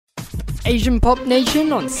Asian Pop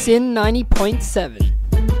Nation on Sin 90.7.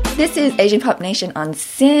 This is Asian Pop Nation on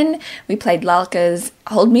Sin. We played Lalka's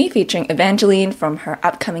Hold Me featuring Evangeline from her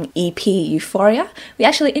upcoming EP Euphoria. We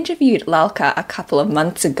actually interviewed Lalka a couple of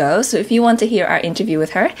months ago, so if you want to hear our interview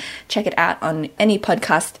with her, check it out on any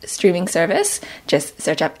podcast streaming service. Just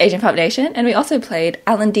search up Asian Pop Nation. And we also played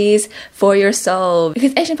Alan D's For Your Soul,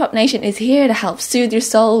 because Asian Pop Nation is here to help soothe your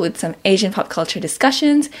soul with some Asian pop culture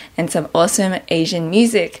discussions and some awesome Asian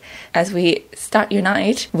music as we start your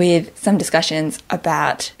night with some discussions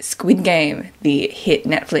about Squid Game, the hit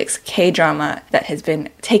Netflix K-drama that has been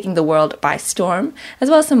taking the world by storm, as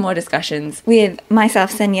well as some more discussions with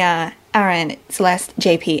myself, Senya, Aaron, Celeste,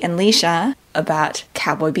 JP, and Leisha about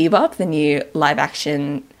Cowboy Bebop, the new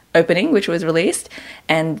live-action opening which was released,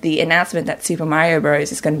 and the announcement that Super Mario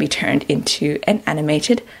Bros. Is going to be turned into an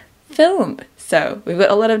animated film. So we've got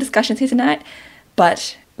a lot of discussions here tonight,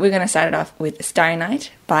 but we're going to start it off with Starry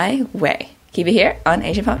Night by Wei. Keep it here on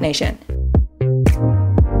Asian Pop Nation.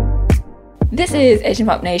 This is Asian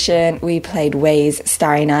Pop Nation. We played Wei's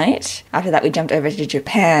Starry Night. After that, we jumped over to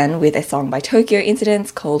Japan with a song by Tokyo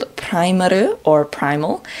Incidents called Primaru, or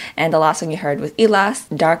Primal. And the last song you heard was Ilas,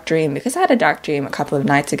 Dark Dream, because I had a dark dream a couple of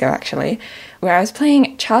nights ago, actually, where I was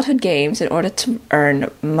playing childhood games in order to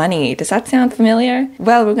earn money. Does that sound familiar?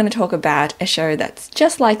 Well, we're going to talk about a show that's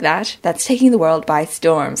just like that, that's taking the world by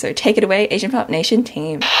storm. So take it away, Asian Pop Nation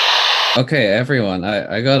team. Okay, everyone,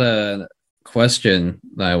 I got a question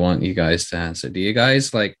that I want you guys to answer. Do you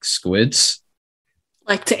guys like squids?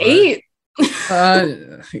 Like to eat?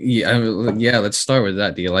 Yeah, let's start with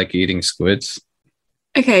that. Do you like eating squids?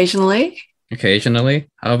 Occasionally. Occasionally?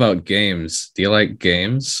 How about games? Do you like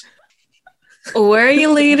games? Where are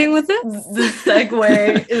you leading with this? The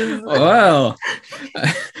segue is... Well,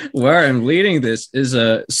 where I'm leading this is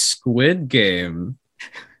a Squid Game.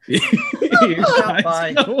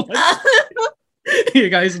 You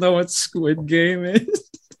guys know what Squid Game is?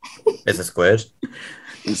 It's a squid.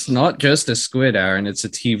 It's not just a squid, Aaron. It's a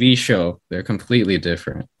TV show. They're completely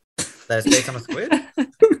different. That's based on a squid?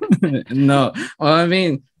 No. Well, I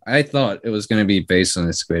mean, I thought it was going to be based on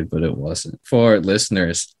a squid, but it wasn't. For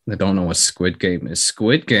listeners that don't know what Squid Game is,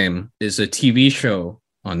 Squid Game is a TV show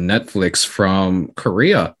on Netflix from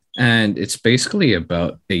Korea. And it's basically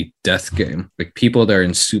about a death game. Like people that are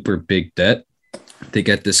in super big debt, they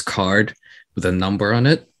get this card with a number on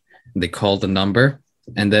it. They call the number,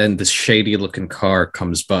 and then this shady looking car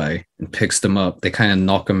comes by and picks them up. They kind of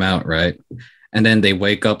knock them out, right? And then they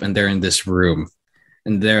wake up and they're in this room,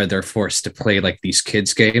 and they're forced to play like these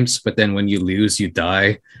kids games. But then when you lose, you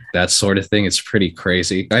die, that sort of thing. It's pretty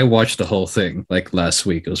crazy. I watched the whole thing like last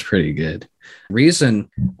week. It was pretty good. Reason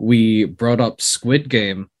we brought up Squid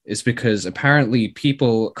Game is because apparently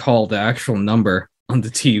people call the actual number on the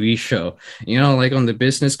TV show, you know, like on the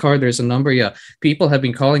business card, there's a number. Yeah, people have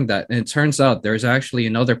been calling that. And it turns out there's actually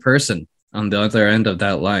another person on the other end of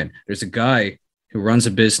that line. There's a guy who runs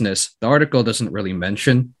a business. The article doesn't really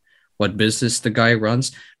mention what business the guy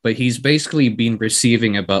runs, but he's basically been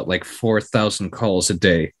receiving about like 4,000 calls a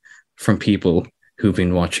day from people who've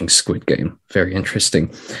been watching Squid Game. Very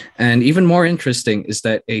interesting. And even more interesting is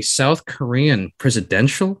that a South Korean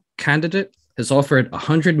presidential candidate has offered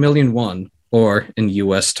 100 million won, or in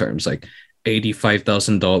US terms, like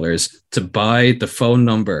 $85,000, to buy the phone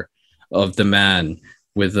number of the man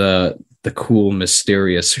with the cool,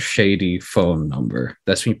 mysterious, shady phone number.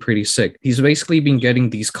 That's been pretty sick. He's basically been getting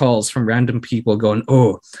these calls from random people going,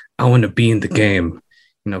 oh, I want to be in the game.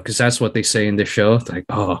 You know, because that's what they say in the show. It's like,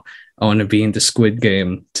 oh, I want to be in the Squid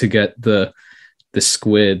Game to get the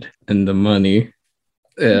squid and the money.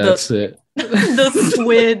 Yeah, that's it. The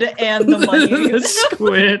squid and the money. The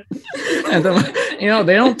squid. And you know,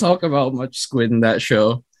 they don't talk about much squid in that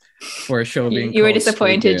show. For a show being you were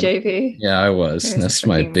disappointed, JP. Yeah, I was. That's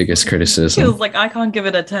my biggest criticism. He was like, I can't give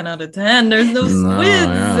it a 10 out of 10. There's no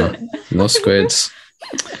squids. No squids.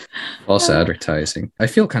 False advertising. I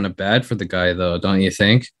feel kind of bad for the guy, though, don't you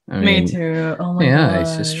think? I mean, me too. Oh my God. God.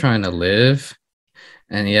 He's just trying to live.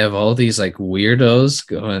 And you have all these like weirdos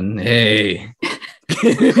going, hey.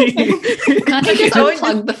 Can't you just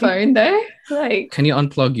unplug the phone though? Like, can you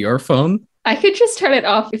unplug your phone? I could just turn it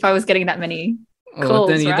off if I was getting that many calls,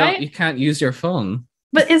 then right? You can't use your phone.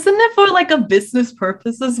 But isn't it for like a business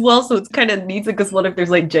purpose as well? So it's kind of needs it, because what if there's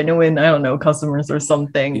like genuine, I don't know, customers or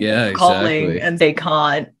something calling and they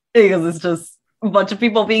can't, because it's just a bunch of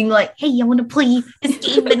people being like, hey, I want to play this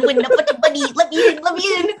game and win a bunch of money. Let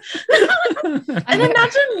me in. And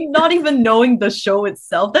imagine not even knowing the show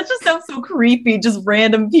itself. That just sounds so creepy. Just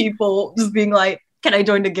random people just being like, can I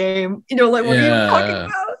join the game? You know, like, what are you talking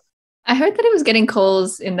about? I heard that it was getting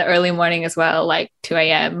calls in the early morning as well, like 2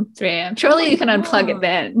 a.m., 3 a.m. Surely you can unplug it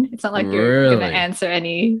then. It's not like you're going to answer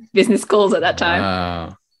any business calls at that time.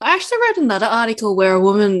 Wow. I actually read another article where a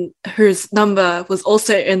woman whose number was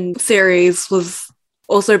also in the series was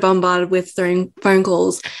also bombarded with phone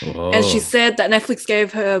calls. Whoa. And she said that Netflix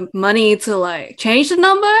gave her money to like change the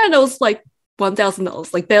number, and it was like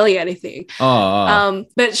 $1,000, like barely anything.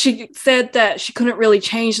 But she said that she couldn't really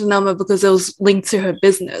change the number because it was linked to her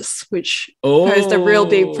business, which posed a real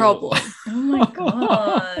big problem. Oh my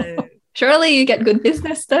god. Surely you get good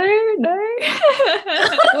business though, no?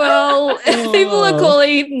 Well, if people are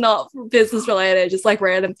calling not business related, just like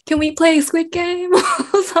random, can we play a Squid Game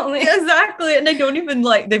or something? Exactly. And they don't even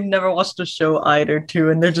they've never watched the show either too.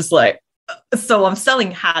 And they're just like, so I'm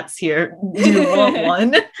selling hats here. Do you want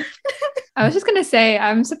one? I was just going to say,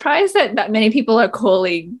 I'm surprised that many people are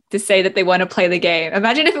calling to say that they want to play the game.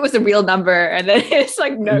 Imagine if it was a real number and then it's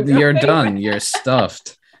like, no. You're done. You're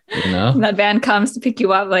stuffed. You know? And that van comes to pick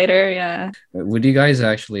you up later. Yeah. Would you guys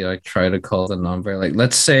actually like try to call the number? Like,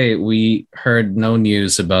 let's say we heard no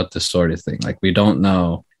news about this sort of thing. Like, we don't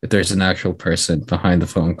know if there's an actual person behind the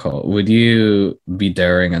phone call. Would you be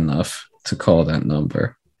daring enough to call that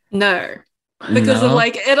number? No. Because of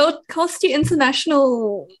like, it'll cost you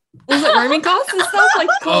international, was it roaming costs and stuff? Like,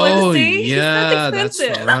 call overseas? Yeah, that's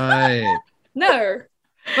right. No.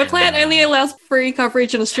 My plan only allows free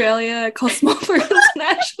coverage in Australia. It costs more for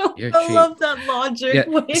international. I love that logic.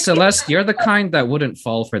 Yeah. Celeste, you're the kind that wouldn't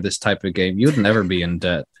fall for this type of game. You'd never be in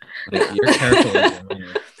debt. Like, you're careful.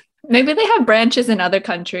 Maybe they have branches in other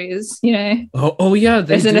countries, you know? Oh yeah.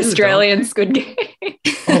 There's an Australian Squid Game.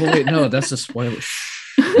 Oh, wait, no, that's a spoiler.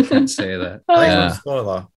 I can't say that.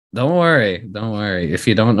 Spoiler. Don't worry. If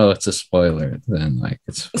you don't know it's a spoiler, then like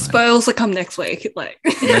it's fine. Spoilers will come next week. Like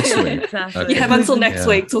next week. Exactly. Okay. You have until next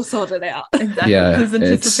week to sort it out. Exactly. Yeah, Please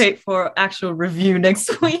anticipate for actual review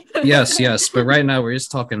next week. Yes. But right now we're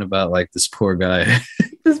just talking about like this poor guy.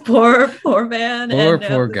 This poor man.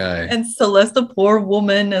 Poor guy. And Celeste, a poor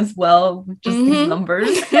woman as well. Just these numbers.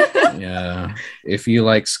 Yeah. If you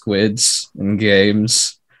like squids and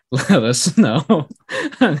games, let us know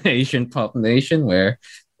on Asian Pop Nation, where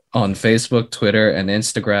on Facebook, Twitter, and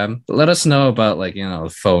Instagram. Let us know about like, you know, the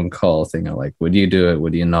phone call thing. Like, would you do it?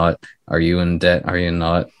 Would you not? Are you in debt? Are you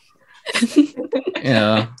not?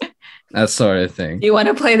 Yeah, that sort of thing. You want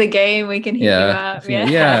to play the game? We can hit you up.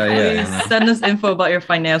 Yeah. Please send us info about your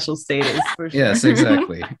financial status. For sure. Yes,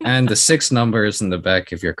 exactly. And the 6 numbers in the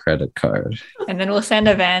back of your credit card. And then we'll send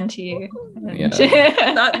a van to you. Yeah.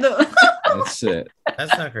 That's it.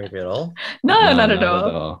 That's not creepy at all. No, not at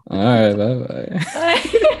all. All right, bye-bye.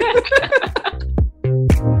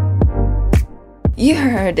 You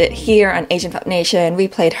heard it here on Asian Pop Nation. We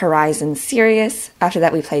played Horizon Serious. After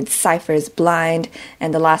that, we played Cypher's Blind.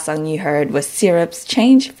 And the last song you heard was Syrup's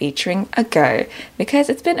Change featuring A Go. Because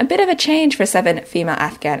it's been a bit of a change for 7 female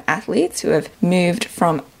Afghan athletes who have moved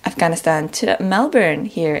from Afghanistan to Melbourne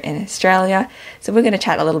here in Australia. So we're going to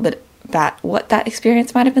chat a little bit about what that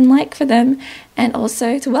experience might have been like for them and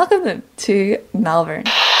also to welcome them to Melbourne.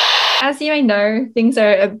 As you may know, things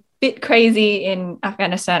are a bit crazy in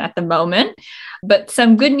Afghanistan at the moment, but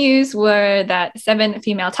some good news were that 7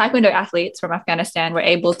 female Taekwondo athletes from Afghanistan were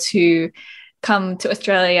able to come to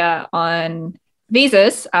Australia on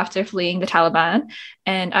visas after fleeing the Taliban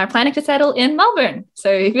and are planning to settle in Melbourne.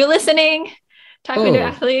 So if you're listening, Taekwondo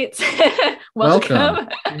athletes, welcome.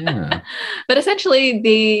 Yeah. But essentially,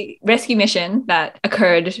 the rescue mission that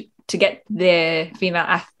occurred to get the female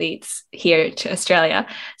athletes here to Australia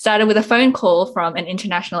started with a phone call from an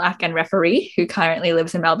international Afghan referee who currently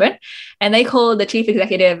lives in Melbourne. And they called the chief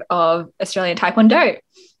executive of Australian Taekwondo.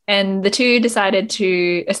 And the two decided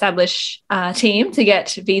to establish a team to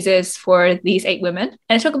get visas for these 8 women.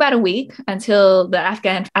 And it took about a week until the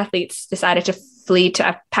Afghan athletes decided to flee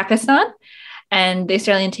to Pakistan. And the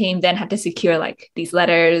Australian team then had to secure like these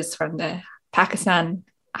letters from the Pakistan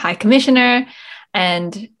High Commissioner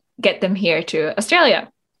and get them here to Australia.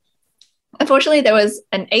 Unfortunately, there was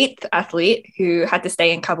an 8th athlete who had to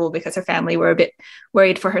stay in Kabul because her family were a bit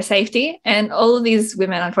worried for her safety. And all of these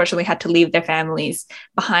women, unfortunately, had to leave their families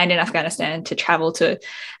behind in Afghanistan to travel to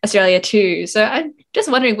Australia too. So I'm just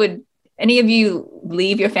wondering, would any of you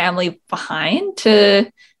leave your family behind to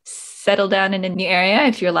settle down in a new area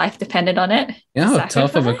if your life depended on it? Yeah, how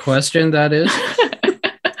tough of a question that is.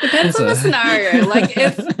 Depends on the scenario. Like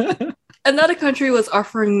if another country was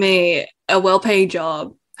offering me a well-paying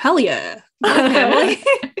job, hell yeah. Family.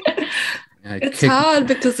 It's hard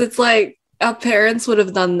because it's like our parents would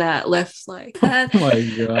have done that, left like Oh my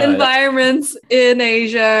God. environments in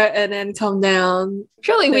Asia and then come down.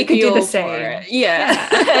 Surely we could do the same.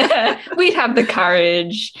 Yeah. We'd have the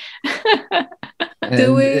courage.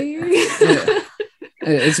 Do we?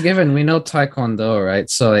 It's given. We know Taekwondo, right?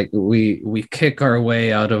 So like we kick our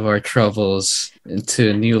way out of our troubles into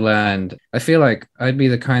a new land. I feel like I'd be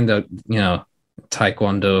the kind of,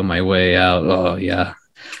 Taekwondo my way out. Oh yeah.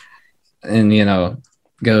 And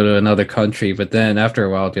go to another country, but then after a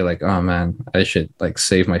while I'd be like, oh man, I should like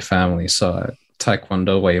save my family. So I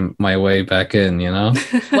Taekwondo my way back in,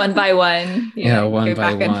 One by one. One go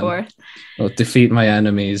by back and one. forth. I'll defeat my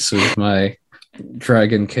enemies with my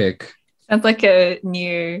dragon kick. Sounds like a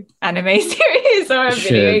new anime series or a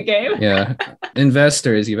video game. Yeah.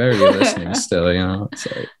 Investors, you better be listening still,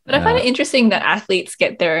 But I find it interesting that athletes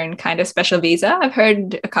get their own kind of special visa. I've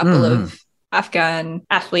heard a couple of Afghan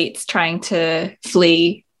athletes trying to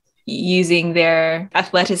flee using their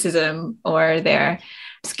athleticism or their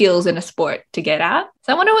skills in a sport to get out.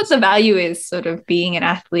 So I wonder what the value is sort of being an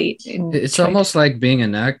athlete. It's almost like being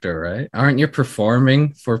an actor, right? Aren't you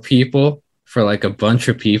performing for people, for like a bunch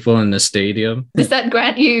of people in the stadium? Does that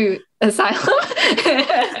grant you asylum?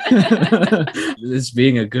 Does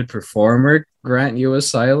being a good performer grant you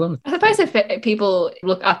asylum? I suppose if people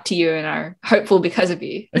look up to you and are hopeful because of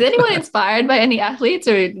you. Is anyone inspired by any athletes,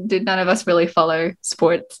 or did none of us really follow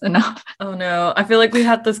sports enough? Oh no, I feel like we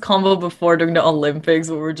had this combo before during the Olympics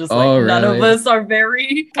where we're just like, none of us are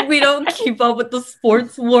we don't keep up with the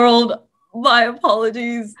sports world. My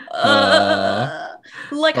apologies.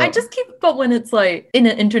 I just keep up when it's like in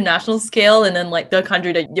an international scale, and then like the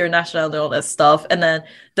country that your nationality, all that stuff, and then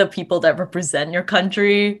the people that represent your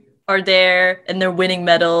country are there and they're winning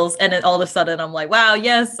medals, and then all of a sudden I'm like, wow,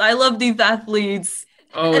 yes, I love these athletes.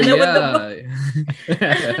 Oh, and yeah.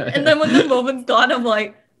 And then when the moment's gone, I'm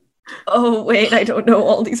like, oh wait, I don't know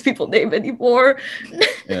all these people's name anymore.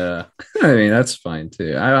 Yeah, I mean that's fine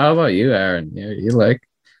too. How about you, Aaron? You like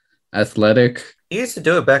athletic? I used to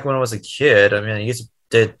do it back when I was a kid. I mean, I used to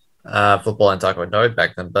did football and taekwondo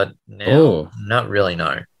back then, but now not really.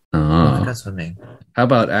 No. I think that's swimming. How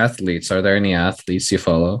about athletes? Are there any athletes you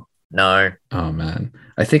follow? No. Oh man,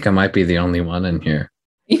 I think I might be the only one in here.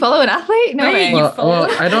 You follow an athlete? No way. Well,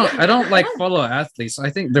 I don't like follow athletes. I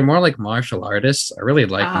think they're more like martial artists. I really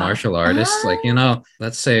like martial artists. Like,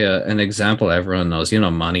 let's say an example everyone knows,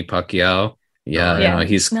 Manny Pacquiao. Yeah,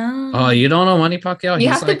 he's... No. Oh, you don't know Manny Pacquiao? You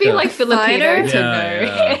have to be like Filipino to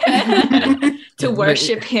know. To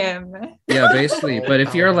worship him. Yeah, basically. But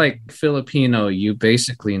if you're like Filipino, you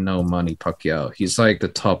basically know Manny Pacquiao. He's like the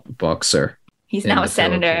top boxer. He's now a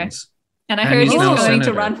senator. And I heard he's going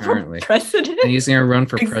to run for president. And he's going to run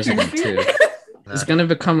for president too. It's going to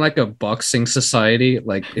become like a boxing society.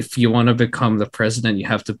 Like if you want to become the president, you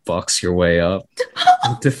have to box your way up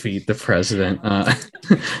and defeat the president.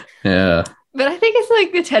 Yeah. But I think it's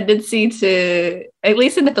like the tendency to, at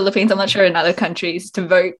least in the Philippines, I'm not sure in other countries, to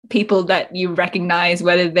vote people that you recognize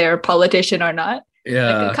whether they're a politician or not.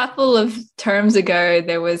 Yeah. Like a couple of terms ago,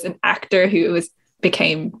 there was an actor who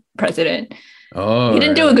became president. Oh, he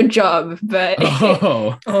didn't do a good job, but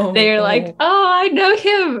they're like, oh, I know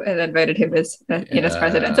him, and then voted him as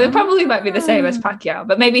president. So it probably might be the same as Pacquiao,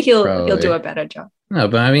 but maybe he'll do a better job. No,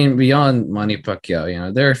 but I mean, beyond Manny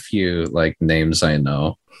Pacquiao, there are a few like names I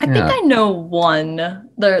know. I think I know one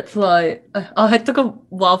that's like, it took a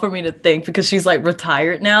while for me to think because she's like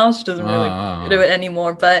retired now. She doesn't really do it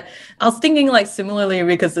anymore. But I was thinking like similarly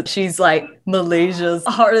because she's like Malaysia's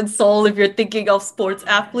heart and soul. If you're thinking of sports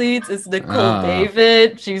athletes, it's Nicole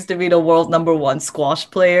David. She used to be the world #1 squash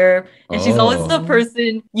player. And she's always the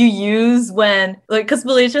person you use when, like, because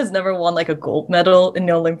Malaysia has never won like a gold medal in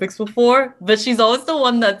the Olympics before. But she's always the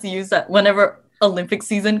one that's used that whenever Olympic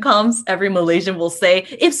season comes, every Malaysian will say,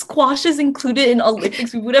 if squash is included in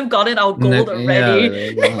Olympics, we would have gotten our gold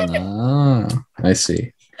already. I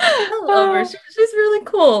see. I love her. She's really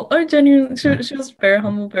cool. I genuinely, she was very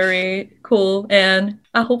humble, very cool, and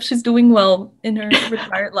I hope she's doing well in her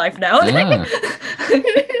retired life now.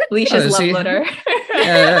 Alicia's love letter.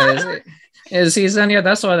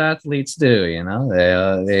 That's what athletes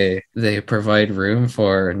do. They provide room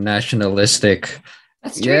for nationalistic.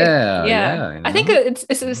 That's true. Yeah. I think it's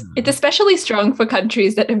especially strong for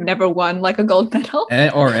countries that have never won like a gold medal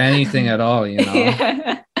or anything at all.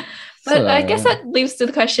 Yeah. But I guess that leads to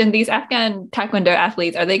the question: these Afghan Taekwondo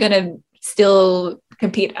athletes, are they going to still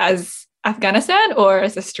compete as Afghanistan or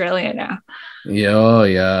as Australia now?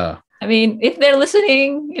 Yeah. I mean, if they're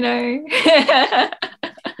listening,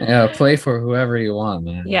 Yeah, play for whoever you want,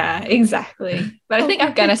 man. Yeah, exactly. But I think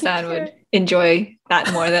Afghanistan would enjoy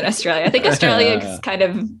that more than Australia. I think Australia has kind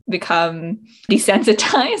of become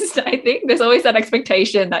desensitized. I think there's always that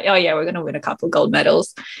expectation that, oh yeah, we're going to win a couple gold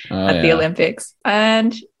medals at the Olympics.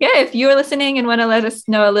 And yeah, if you're listening and want to let us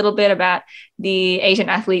know a little bit about the Asian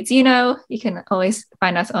athletes you know, you can always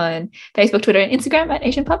find us on Facebook, Twitter, and Instagram at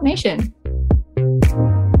Asian Pop Nation.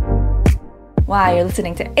 Wow, you're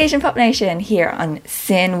listening to Asian Pop Nation here on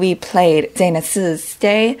SYN. We played Zaina Su's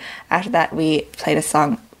Stay. After that, we played a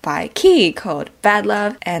song by Key called Bad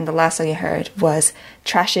Love. And the last song you heard was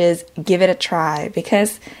Trash's Give It a Try.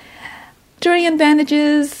 Because durian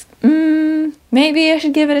bandages, maybe I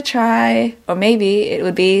should give it a try. Or maybe it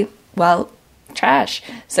would be, well, trash.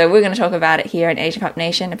 So we're going to talk about it here in Asian Pop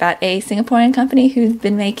Nation about a Singaporean company who's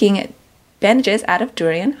been making bandages out of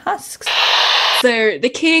durian husks. So the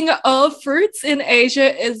king of fruits in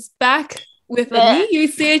Asia is back with a new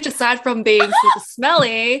usage, aside from being super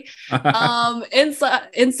smelly.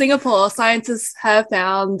 In Singapore, scientists have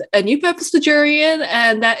found a new purpose for durian,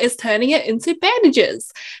 and that is turning it into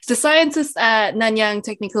bandages. So scientists at Nanyang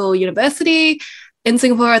Technical University in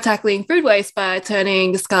Singapore are tackling food waste by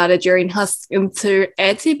turning discarded durian husks into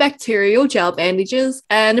antibacterial gel bandages,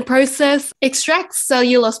 and the process extracts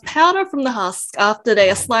cellulose powder from the husk after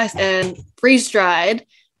they are sliced and freeze-dried,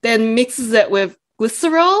 then mixes it with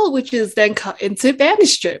glycerol, which is then cut into bandage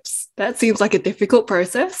strips. That seems like a difficult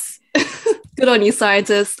process. Good on you,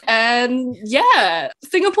 scientists. And yeah,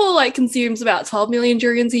 Singapore consumes about 12 million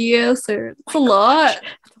durians a year, so it's a lot.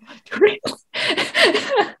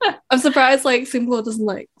 I'm surprised Singapore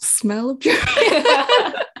doesn't smell of durian.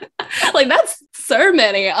 That's so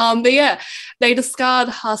many. But yeah, they discard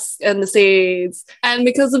husks and the seeds, and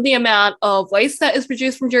because of the amount of waste that is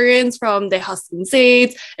produced from durians from their husks and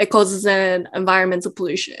seeds, it causes an environmental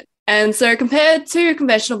pollution. And so compared to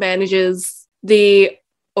conventional bandages, the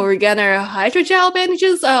organo hydrogel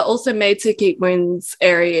bandages are also made to keep wounds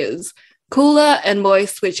areas cooler and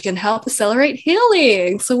moist, which can help accelerate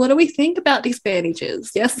healing. So what do we think about these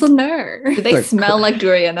bandages? Yes or no? Do they smell like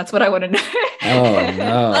durian? That's what I want to know. Oh,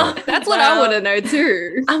 no. That's what I want to know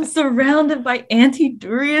too. I'm surrounded by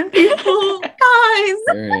anti-durian people. Guys.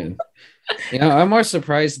 Durian. I'm more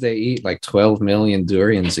surprised they eat 12 million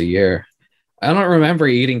durians a year. I don't remember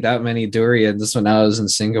eating that many durians when I was in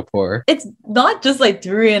Singapore. It's not just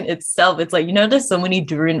durian itself. It's there's so many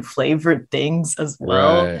durian flavored things as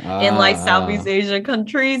well in Southeast Asian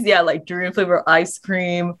countries. Yeah, durian flavor ice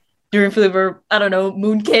cream, durian flavor, I don't know,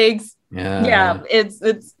 mooncakes. Yeah, it's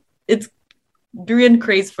durian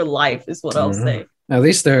craze for life is what I'll say. At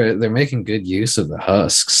least they're making good use of the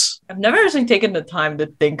husks. I've never actually taken the time to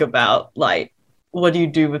think about what do you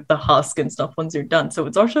do with the husk and stuff once you're done? So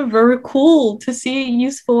it's also very cool to see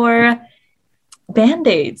use for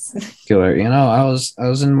Band-Aids. Killer. I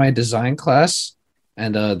was in my design class,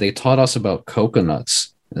 and they taught us about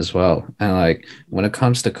coconuts as well. And when it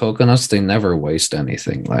comes to coconuts, they never waste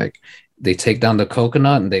anything. They take down the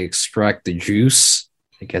coconut and they extract the juice.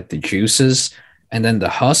 They get the juices, and then the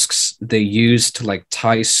husks they use to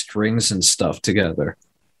tie strings and stuff together.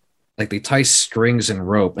 They tie strings and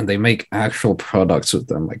rope, and they make actual products with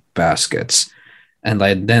them, baskets. And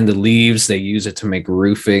then the leaves, they use it to make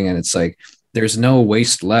roofing, and it's there's no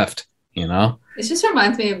waste left, It just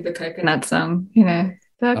reminds me of the coconut song, The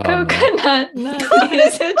coconut nut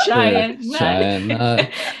is a giant nut. Giant nut.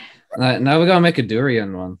 Now we gotta make a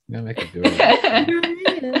durian one.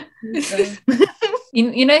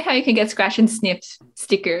 You know how you can get scratch and sniff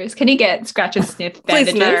stickers? Can you get scratch and sniff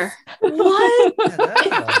bandages? Please no. What?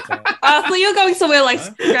 So you're going somewhere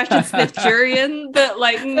scratch and sniff durian, but no.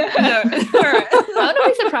 All right. I wouldn't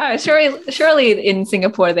be surprised. Surely in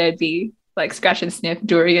Singapore there'd be scratch and sniff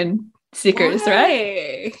durian stickers,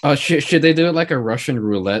 right? Oh, should they do it like a Russian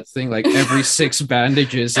roulette thing? Every 6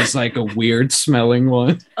 bandages is a weird smelling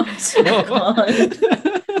one. Oh, God.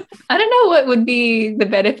 I don't know what would be the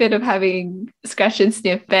benefit of having scratch and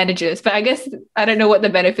sniff bandages, but I guess I don't know what the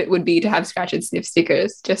benefit would be to have scratch and sniff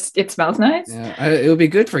stickers. Just it smells nice. Yeah, it would be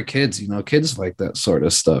good for kids. Kids like that sort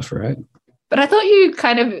of stuff, right? But I thought you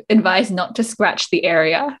kind of advised not to scratch the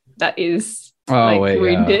area that is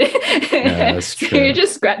wounded. Yeah, that's true. So you're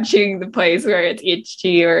just scratching the place where it's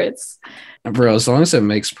itchy or it's. Bro, as long as it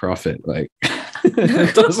makes profit,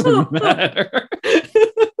 it doesn't matter.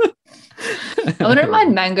 I wouldn't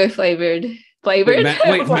mind mango flavored. Wait,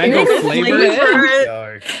 mango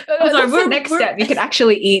flavored? What's the next step? You could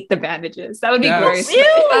actually eat the bandages. That would be gross. Ew,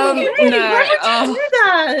 why would you do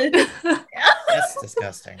that? That's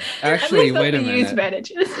disgusting. Actually, wait a minute. Use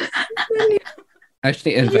bandages.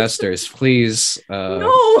 Actually, investors, please.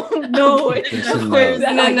 No,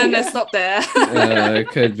 stop there. It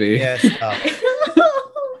could be. Yeah, stop.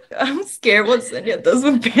 I'm scared what Senya does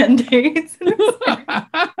with band-aids.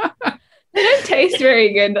 They don't taste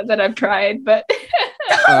very good that I've tried, but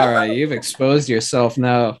all right, you've exposed yourself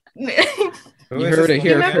now. You heard it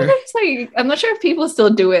here. Like, I'm not sure if people still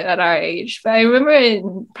do it at our age, but I remember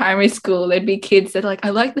in primary school there'd be kids that like,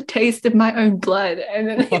 I like the taste of my own blood, and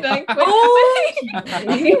then like,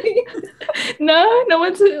 no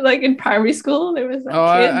one's like in primary school. There was that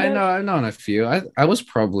kid I know, I've known a few. I was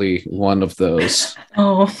probably one of those.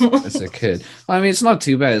 As a kid. I mean, it's not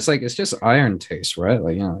too bad. It's just iron taste, right?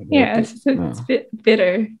 Like, you know. It's a bit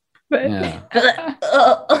bitter. But yeah.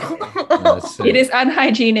 It is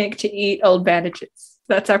unhygienic to eat old bandages.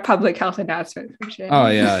 That's our public health announcement for sure. Oh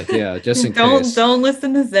yeah, just in case. Don't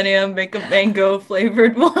listen to Xenia make a mango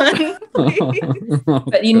flavored one.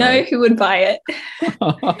 But you know who would buy it.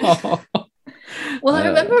 Well, I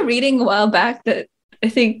remember reading a while back that I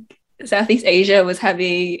think Southeast Asia was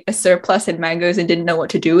having a surplus in mangoes and didn't know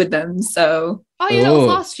what to do with them. So that was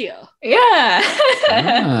last year. Yeah.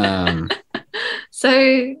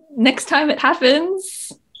 So next time it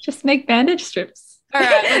happens, just make bandage strips. All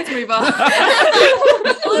right, let's move on.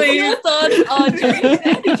 Please. Let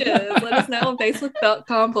us know on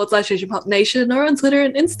facebook.com/AsianPopNation or on Twitter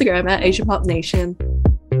and Instagram @AsianPopNation.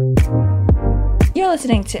 You're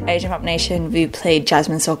listening to Asian Pop Nation. We played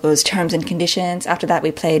Jasmine Soko's Terms and Conditions. After that,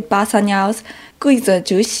 we played Ba Sanyao's 规则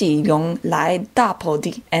主喜用来大破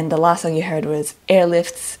地. And the last song you heard was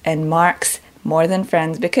Airlifts and Marks, More Than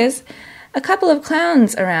Friends, because a couple of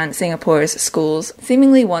clowns around Singapore's schools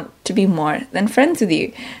seemingly want to be more than friends with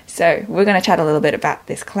you. So we're going to chat a little bit about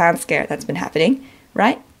this clown scare that's been happening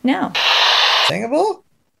right now. Singapore?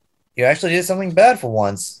 You actually did something bad for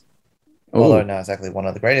once. Ooh. Although not exactly one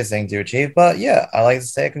of the greatest things you achieved, but yeah, I like to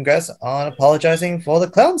say congrats on apologizing for the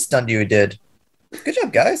clown stunt you did. Good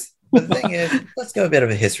job, guys. But the thing is, let's go a bit of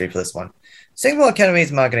a history for this one. Singapore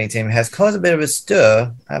Academy's marketing team has caused a bit of a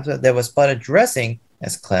stir after they were spotted dressing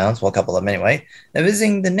as clowns, well, a couple of them anyway, and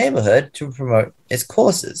visiting the neighborhood to promote its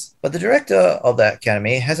courses. But the director of that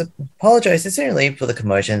academy has apologized sincerely for the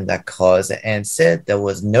commotion that caused and said there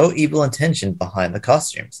was no evil intention behind the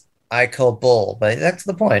costumes. I call bull, but that's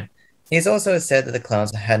the point. He's also said that the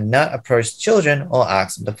clowns had not approached children or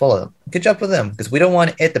asked them to follow them. Good job for them, because we don't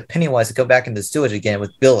want Ed the Pennywise to go back into the sewage again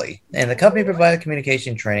with Billy. And the company provided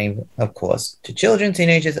communication training, of course, to children,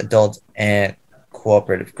 teenagers, adults, and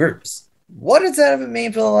cooperative groups. What does that even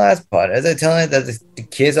mean for the last part? Is it telling that the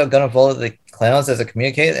kids are going to follow the clowns as a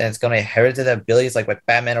communicator and it's going to inherit their abilities like what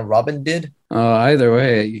Batman and Robin did? Either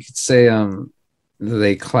way, you could say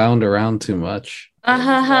they clowned around too much. I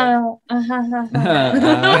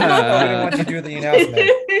didn't want you to do the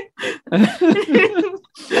announcement.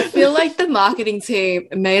 I feel like the marketing team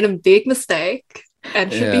made a big mistake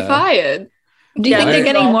and should be fired. Do you think they're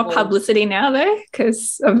getting more publicity now, though?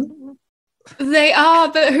 Because they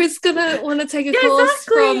are, but who's gonna want to take a course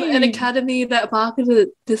from an academy that marketed it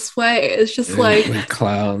this way? It's just like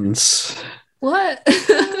clowns. What?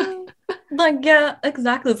 Like, yeah,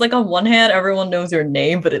 exactly. It's like on one hand, everyone knows your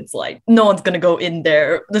name, but it's like no one's gonna go in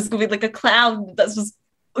there. There's gonna be like a clown that's just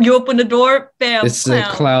you open the door, bam. It's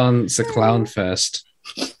clown. It's a clown fest.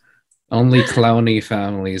 Only clowny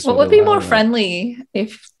families. What would be more friendly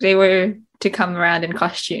if they were to come around in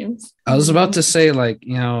costumes? I was about to say, like,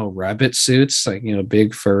 rabbit suits, like,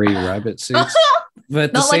 big furry rabbit suits. But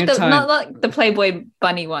at the same time, not like the Playboy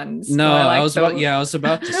bunny ones. No, I was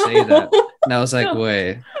about to say that. And I was like,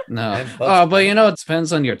 wait, no. Oh, but it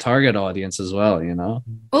depends on your target audience as well,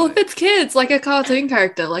 Well, if it's kids, like a cartoon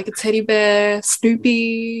character, like a teddy bear,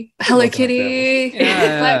 Snoopy, Hello Kitty,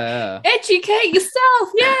 educate yourself,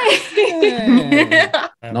 yay!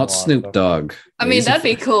 Not Snoop Dogg. I mean, that'd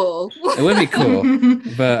be cool. It would be cool,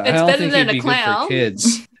 but I don't think it'd be good for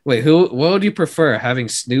kids. Wait, what would you prefer, having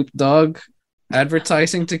Snoop Dogg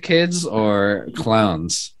advertising to kids or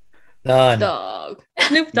clowns? Dog.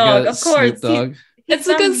 Snoop Dogg, of course. Snoop Dogg. It's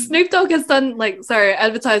because Snoop Dogg has done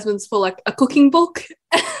advertisements for like a cooking book.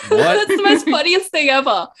 That's the most funniest thing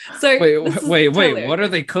ever. So wait, what are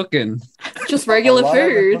they cooking? Just regular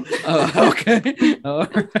food. Oh, okay.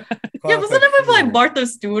 Yeah, wasn't it with like Martha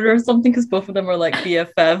Stewart or something? Because both of them are like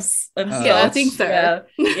BFFs. Yeah, I think so.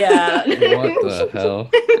 Yeah. What the hell?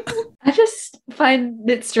 I just find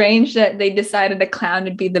it strange that they decided a clown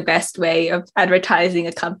would be the best way of advertising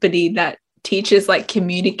a company that teaches like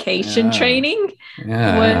communication training.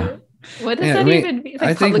 Yeah. What does that even mean? Like,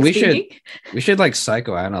 I think we should like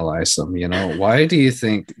psychoanalyze them. Why do you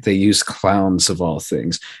think they use clowns of all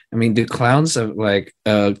things? I mean, do clowns have like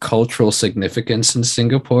a cultural significance in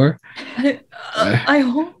Singapore? I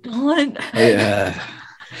hope not. Yeah.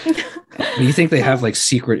 Do you think they have like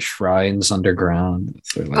secret shrines underground?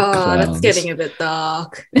 Like that's getting a bit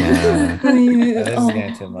dark. Yeah.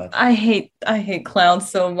 Getting too much. I hate clowns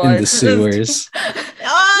so much. In the sewers.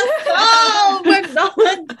 Oh, we're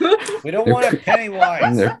not. We don't want a Pennywise.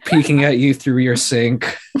 And they're peeking at you through your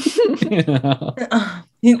sink. You know?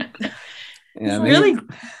 Yeah, really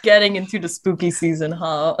getting into the spooky season,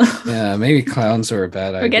 huh? Yeah, maybe clowns are a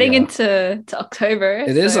bad idea. We're getting into October.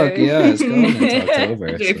 It is, it's going into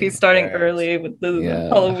October. JP's starting early with the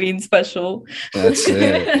Halloween special. That's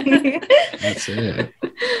it. That's it.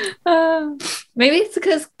 Maybe it's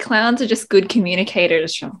because clowns are just good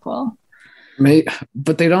communicators, Jean-Paul.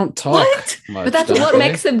 But they don't talk much. But that's what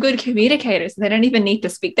makes them good communicators. They don't even need to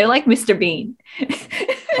speak. They're like Mr. Bean.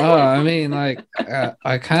 I mean, like,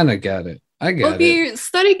 I kind of get it. If you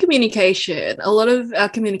study communication, a lot of our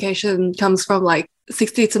communication comes from like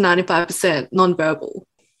 60 to 95% nonverbal.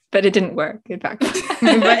 But it didn't work. It backfired.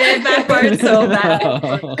 It backfired so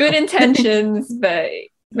bad. Good intentions, but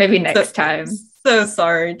maybe next time. So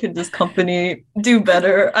sorry. Could this company do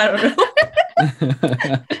better? I don't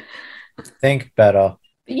know. Think better.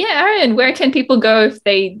 Yeah, Aaron, where can people go if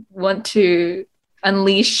they want to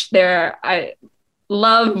unleash their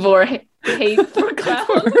love or hate for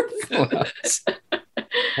clowns?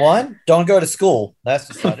 One, don't go to school. That's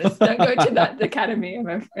the starters. Don't go to that academy, I'm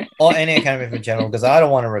afraid. Or any academy in general, because I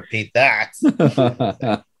don't want to repeat that.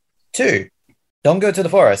 2, don't go to the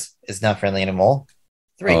forest. It's not friendly anymore.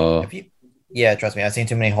 3, yeah, trust me, I've seen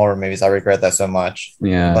too many horror movies. I regret that so much.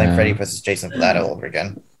 Yeah. Playing Freddy versus Jason for that all over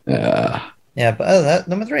again. Yeah, but other than that,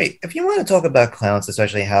 number 3, if you want to talk about clowns,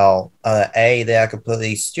 especially how A, they are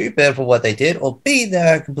completely stupid for what they did, or B, they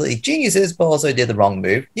are completely geniuses but also did the wrong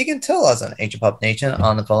move, you can tell us on Asian Pop Nation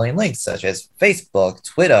on the following links, such as Facebook,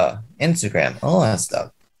 Twitter, Instagram, all that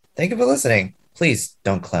stuff. Thank you for listening. Please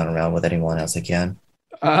don't clown around with anyone else again.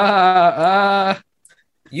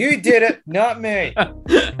 You did it, not me.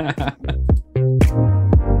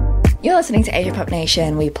 You're listening to Asia Pop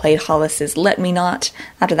Nation. We played Hollis's Let Me Not.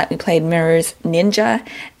 After that, we played Mirror's Ninja.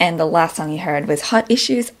 And the last song you heard was Hot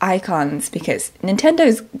Issues Icons, because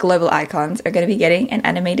Nintendo's global icons are going to be getting an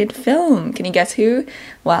animated film. Can you guess who?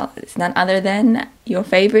 Well, it's none other than your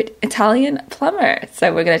favorite Italian plumber.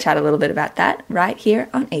 So we're going to chat a little bit about that right here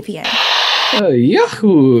on APN.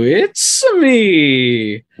 Yahoo! It's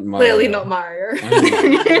me! Mario. Clearly not Mario.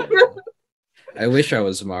 I wish I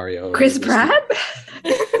was Mario. Chris Pratt?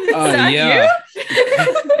 Oh, yeah.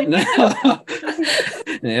 No.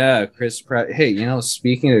 Yeah, Chris Pratt. Hey,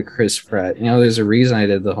 speaking of Chris Pratt, there's a reason I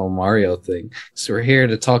did the whole Mario thing. So we're here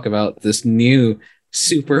to talk about this new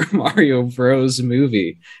Super Mario Bros.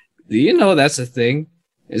 Movie. Do you know that's a thing?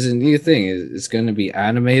 It's a new thing. It's going to be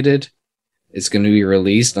animated. It's going to be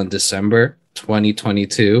released on December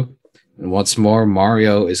 2022. And what's more,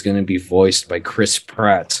 Mario is going to be voiced by Chris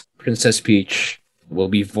Pratt. Princess Peach will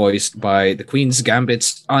be voiced by the Queen's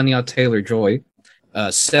Gambit's Anya Taylor-Joy.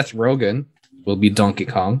 Seth Rogen will be Donkey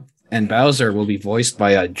Kong. And Bowser will be voiced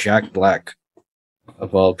by Jack Black,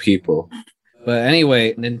 of all people. But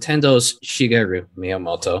anyway, Nintendo's Shigeru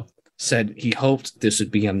Miyamoto said he hoped this would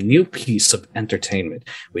be a new piece of entertainment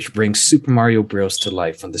which brings Super Mario Bros. To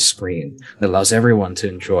life on the screen that allows everyone to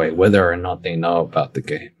enjoy whether or not they know about the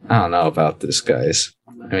game. I don't know about this, guys.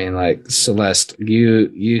 I mean, like, Celeste,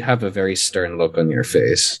 you have a very stern look on your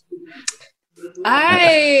face.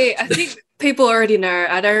 I think people already know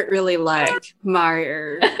I don't really like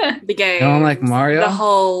Mario, the game. You don't like Mario? The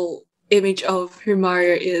whole image of who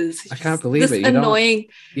Mario is. I can't believe it.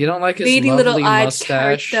 You don't like his beady lovely little eyed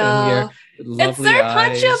mustache character. and your lovely it's so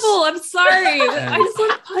eyes. punchable. I'm sorry. I just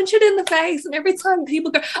want to punch it in the face. And every time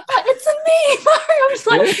people go, "Oh, it's a me, Mario," I'm just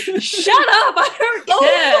like, "Shut up! I don't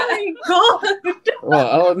care." Oh my god. Well,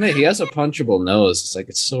 I'll admit he has a punchable nose.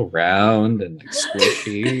 It's so round and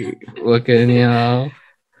squishy looking, And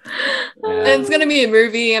it's going to be a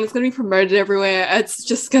movie and it's going to be promoted everywhere. It's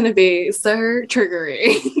just going to be so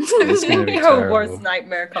triggering. It's gonna be Your terrible. worst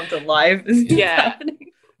nightmare come to life. Yeah.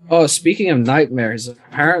 Oh, speaking of nightmares,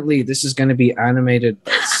 apparently this is going to be animated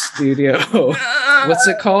studio. What's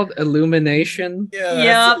it called? Illumination?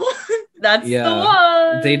 Yep. That's the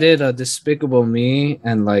one. They did Despicable Me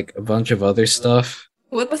and like a bunch of other stuff.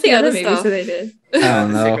 What's the other stuff? That they did? I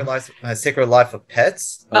don't know. Secret Life of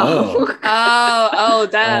Pets. Oh.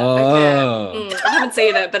 That. Okay. I haven't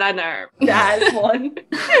seen it, but I know. That one.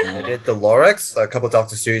 They did the Lorax, a couple of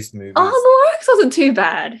Dr. Seuss movies. Oh, Lorax wasn't too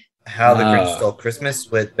bad. How the Grinch Stole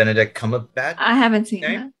Christmas with Benedict Cumberbatch. I haven't seen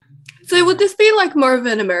that. So would this be like more of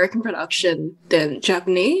an American production than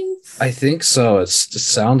Japanese? I think so. It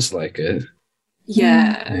sounds like it.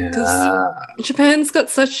 Yeah, because Japan's got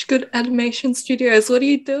such good animation studios. What are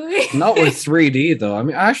you doing? Not with 3D though. I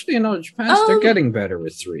mean, actually, they're getting better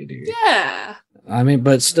with 3D. Yeah. I mean,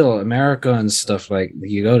 but still, America and stuff, like,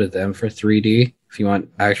 you go to them for 3D if you want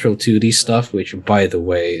actual 2D stuff, which, by the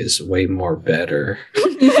way, is way more better.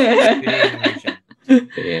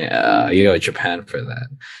 Yeah, you go to Japan for that.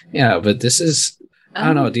 Yeah, but this is, I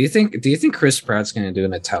don't know. Do you think Chris Pratt's going to do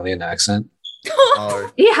an Italian accent?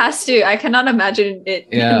 He has to. I cannot imagine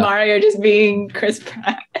Mario just being Chris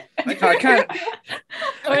Pratt. I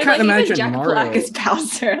can't imagine Jack Mario. Black as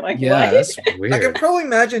Bowser. Like, yeah, what? that's weird. I can probably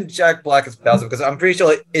imagine Jack Black as Bowser because I'm pretty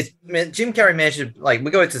sure Jim Carrey managed to, like,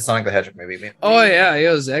 we go to Sonic the Hedgehog movie. Oh yeah, he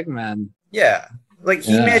was Eggman. Yeah. Like,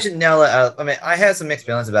 he managed to nail it out. I mean, I had some mixed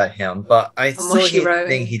feelings about him, but I still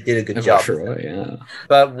think he did a good job. Yeah.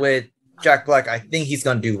 But with Jack Black, I think he's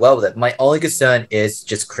going to do well with it. My only concern is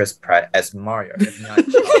just Chris Pratt as Mario.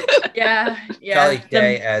 Charlie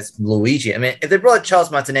Day as Luigi. I mean, if they brought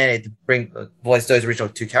Charles Martinet to voice those original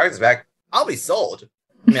two characters back, I'll be sold.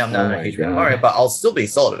 I mean, I'm not a huge fan of Mario, but I'll still be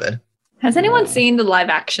sold of it. Has anyone seen the live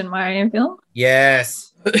action Mario film? Yes.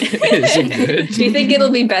 Is it good? Do you think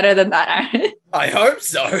it'll be better than that, Aaron? I hope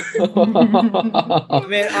so. I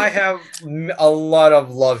mean, I have a lot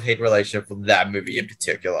of love-hate relationship with that movie in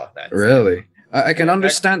particular. Really? I can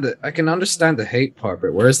understand it. I can understand the hate part,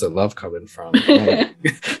 but where's the love coming from?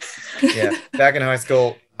 Yeah, back in high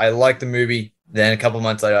school, I liked the movie. Then a couple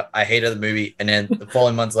months later, I hated the movie, and then the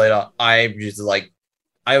following months later, I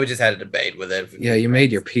would just had a debate with it. Yeah, you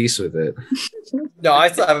made your peace with it. No, I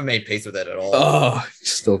still haven't made peace with it at all. Oh,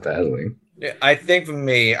 still battling. Yeah, I think for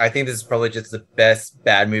me, this is probably just the best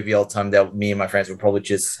bad movie all time that me and my friends would probably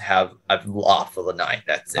just have a laugh for the night.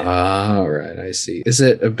 That's it. All right, I see. Is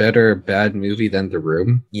it a better bad movie than The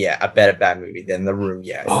Room? Yeah, a better bad movie than The Room,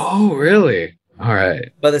 yes. Oh, really? All right.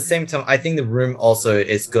 But at the same time, I think The Room also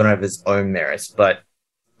is going to have its own merits, but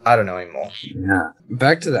I don't know anymore. Yeah.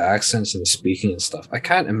 Back to the accents and the speaking and stuff. I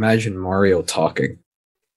can't imagine Mario talking.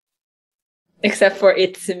 Except for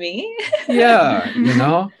It's Me. Yeah, you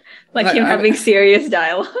know? Like him having serious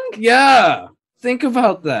dialogue. Yeah. Think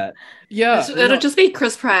about that. Yeah. It'll just be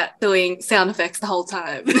Chris Pratt doing sound effects the whole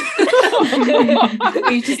time.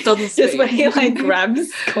 He just doesn't speak. Just when he like grabs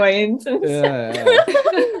coins and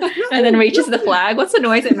and then reaches the flag. What's the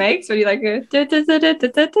noise it makes when you like go,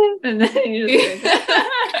 and then you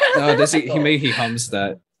just he hums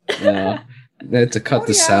that. Yeah. They had to cut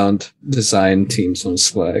the sound design teams on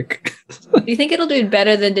Slack. Do you think it'll do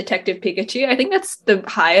better than Detective Pikachu? I think that's the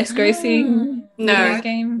highest grossing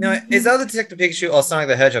game. No, is that the Detective Pikachu or Sonic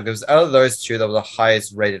the Hedgehog? It was out of those two that were the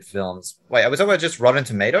highest rated films. Wait, are we talking about just Rotten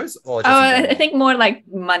Tomatoes? Or just I think more like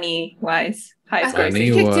money-wise. Highest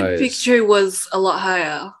grossing. Detective Pikachu was a lot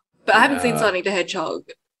higher. But I haven't seen Sonic the Hedgehog.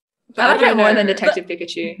 But I like it more than Detective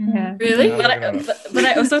Pikachu. Yeah. Really? But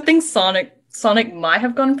I also think Sonic might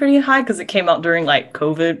have gone pretty high because it came out during like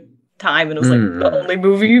COVID time and it was like the only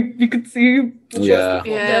movie you could see. Yeah,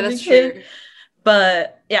 that's true.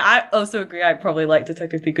 But yeah, I also agree. I probably like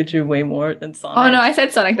Detective Pikachu way more than Sonic. Oh no, I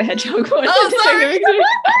said Sonic the Hedgehog.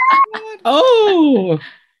 Oh,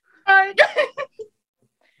 sorry.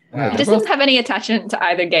 It just doesn't have any attachment to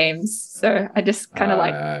either games, so I just kind of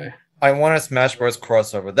like. I want a Smash Bros.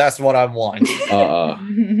 Crossover. That's what I want.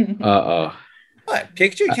 Right,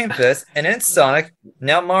 Pikachu came first, and then Sonic,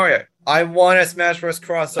 now Mario. I want a Smash Bros.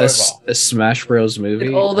 Crossover. A Smash Bros. movie?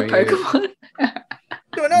 With all the Pokemon?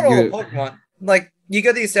 No, not all the Pokemon. Like, you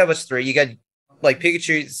got the established three. You got, like,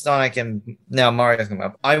 Pikachu, Sonic, and now Mario's coming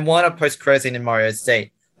up. I want a post-credit scene in Mario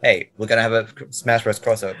say, hey, we're going to have a Smash Bros.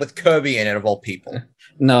 Crossover with Kirby in it, of all people.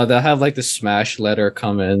 No, they'll have, like, the Smash letter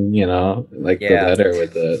come in, you know? Like, the letter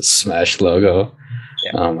with the Smash logo.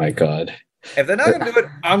 Yeah. Oh, my God. If they're not going to do it,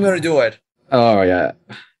 I'm going to do it. Oh, yeah.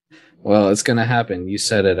 Well, it's going to happen. You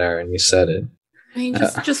said it, Aaron. You said it. I mean,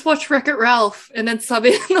 just watch Wreck-It Ralph and then sub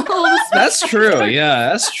in all the That's true. Yeah,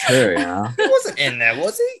 that's true. Yeah. He wasn't in there,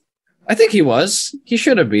 was he? I think he was. He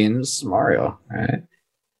should have been. It's Mario, right?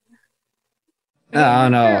 I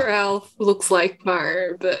don't know. Wreck-It Ralph looks like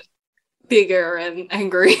Mario, but bigger and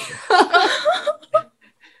angry.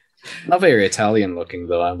 Not very Italian looking,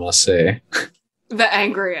 though, I must say. But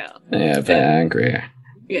angrier. Yeah, but angrier.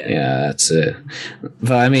 Yeah, that's it.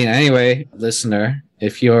 But I mean, anyway, listener,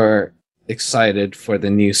 if you're excited for the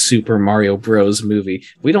new Super Mario Bros. Movie,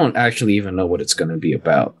 we don't actually even know what it's going to be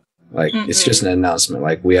about. Like, it's just an announcement.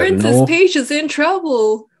 Like, we have Princess Peach is in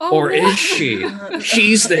trouble. Oh, or is she?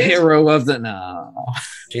 She's the hero of the... No.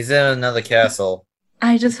 She's in another castle.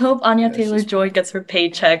 I just hope Anya Taylor-Joy gets her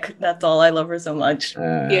paycheck. That's all. I love her so much.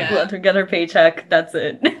 Let her get her paycheck. That's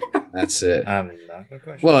it. That's it. Not gonna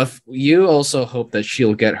question. Well, if you also hope that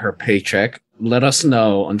she'll get her paycheck, let us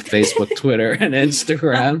know on Facebook, Twitter, and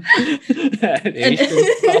Instagram at Asian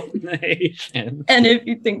Pop Nation. And if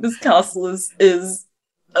you think this castle is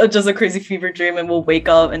just a crazy fever dream and we'll wake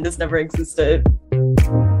up and this never existed.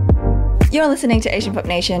 You're listening to Asian Pop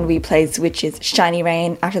Nation. We played Switch's Shiny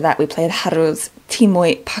Rain. After that, we played Haru's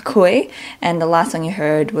Timoi Pakoi. And the last song you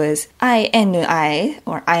heard was I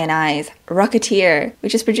or INI's Rocketeer,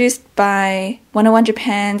 which is produced by 101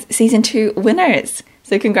 Japan's Season 2 winners.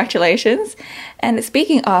 So congratulations. And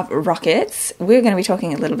speaking of rockets, we're going to be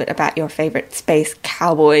talking a little bit about your favorite space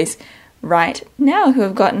cowboys right now who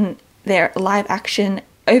have gotten their live action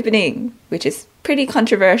opening, which is pretty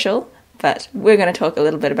controversial. But we're going to talk a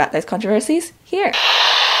little bit about those controversies here.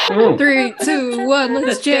 3, 2, 1,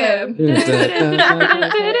 let's jam. What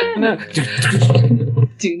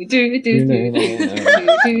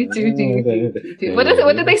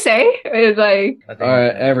did they say? It's like, all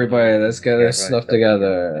right, everybody, let's get our stuff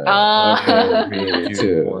together. Okay, 3,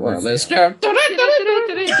 2, 1, let's jam.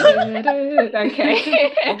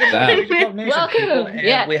 Okay. Welcome.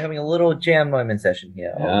 Yeah, we're having a little jam moment session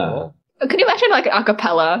here. Yeah. Can you imagine like an a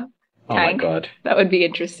cappella? Oh my god. That would be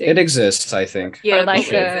interesting. It exists, I think. Yeah, or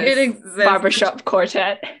like a barbershop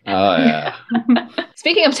quartet. Oh, yeah.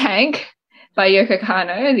 Speaking of Tank by Yoko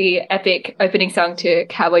Kanno, the epic opening song to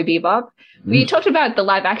Cowboy Bebop, we talked about the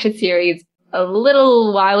live action series a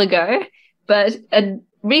little while ago, but a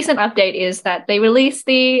recent update is that they released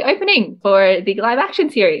the opening for the live action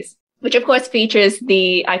series, which of course features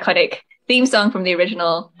the iconic theme song from the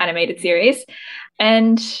original animated series.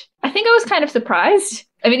 And I think I was kind of surprised.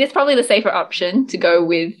 I mean, it's probably the safer option to go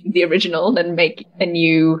with the original than make a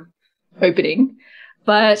new opening.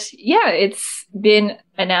 But yeah, it's been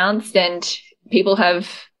announced and people have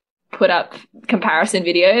put up comparison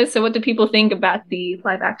videos. So what do people think about the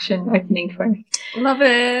live action opening for? Love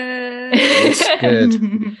it. It's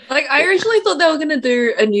good. Like, I originally thought they were going to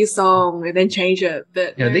do a new song and then change it.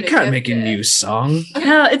 But Yeah, no, they can't kept make a it. new song.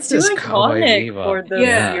 Yeah, it's too Just Cowboy iconic Bebop. for the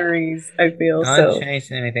Yeah. series, I feel. Not So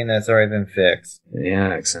changing anything that's already been fixed.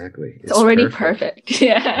 Yeah, exactly. It's already perfect.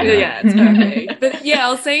 Yeah. Yeah, it's perfect. But yeah,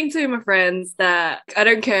 I was saying to my friends that I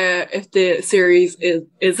don't care if the series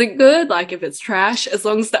isn't good, like if it's trash, as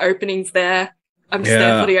long as the opening's there, I'm just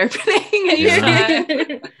there for the opening.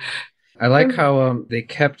 Yeah. I like how they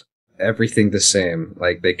kept everything the same.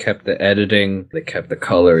 Like they kept the editing, they kept the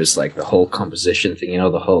colors, like the whole composition thing, you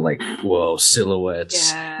know, the whole like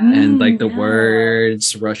silhouettes and like the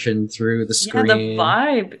words rushing through the screen. yeah, the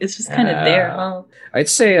vibe is just kind of there. Huh? I'd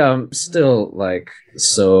say I'm still like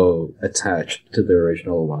so attached to the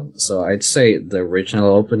original one. So I'd say the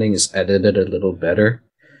original opening is edited a little better.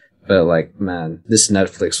 But like, man, this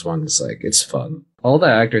Netflix one is like, it's fun. All the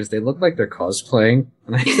actors, they look like they're cosplaying.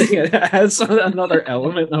 And I think it adds another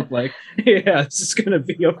element of like, yeah, this is going to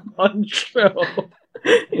be a fun show.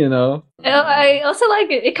 You know? I also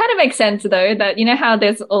like it. It kind of makes sense though, that you know how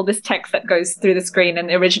there's all this text that goes through the screen and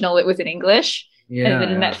the original it was in English. Yeah. And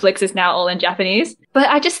then Netflix is now all in Japanese. But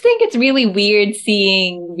I just think it's really weird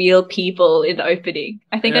seeing real people in the opening.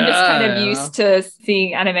 I think I'm just kind of used to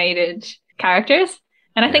seeing animated characters.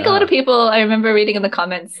 And I think a lot of people, I remember reading in the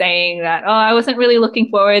comments saying that, oh, I wasn't really looking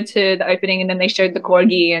forward to the opening and then they showed the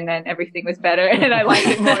corgi and then everything was better and I liked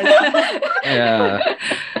it more now. Yeah.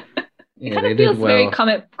 It kind of feels very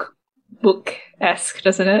comic book-esque,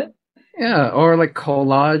 doesn't it? Yeah, or like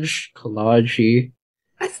collage-y.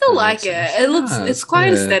 I still like it. It's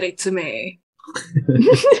quite aesthetic to me.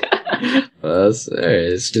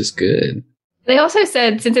 It's just good. They also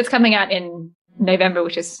said, since it's coming out in November,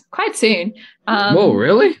 which is quite soon. Whoa,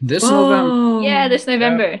 really? This November? Yeah, this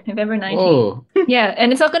November, November 19th. Oh. Yeah,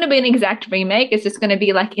 and it's not going to be an exact remake. It's just going to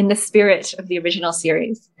be like in the spirit of the original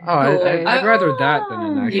series. Oh, I'd rather that than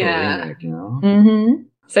an actual remake, you know? Mm-hmm.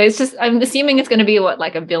 So it's just, I'm assuming it's going to be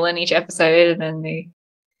like a villain each episode, and then they...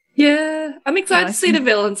 Yeah, I'm excited to see the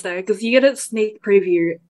villains though, because you get a sneak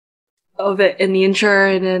preview of it in the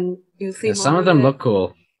intro, and then you'll see some of them look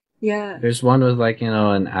cool. Yeah. There's one with like, you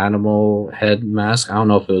know, an animal head mask. I don't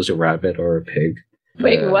know if it was a rabbit or a pig.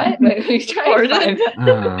 Wait, what? Wait, try to find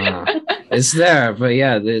that. It's there, but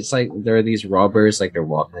yeah, it's like there are these robbers, like they're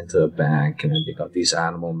walking into a bank and then they got these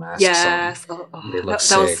animal masks on. They look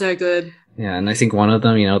sick. That was so good. Yeah, and I think one of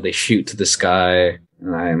them, you know, they shoot to the sky,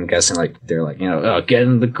 and I'm guessing like they're like, you know, oh, get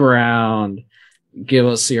in the ground, give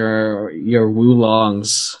us your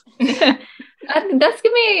woolongs. That's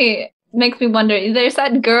makes me wonder. There's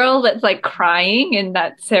that girl that's like crying in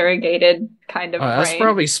that surrogated kind of frame. That's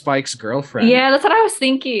probably Spike's girlfriend. Yeah, that's what I was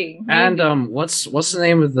thinking. And what's the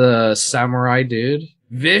name of the samurai dude?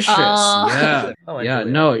 Vicious. Yeah. Yeah.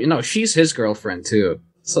 No, she's his girlfriend too.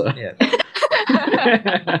 So Yeah.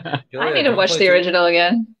 I need to watch the original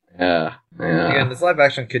again. Yeah. Again, this live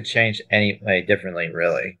action could change anyway differently,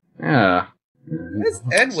 really. Yeah. Where's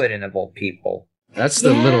Edward in of all people? That's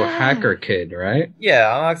the little hacker kid, right?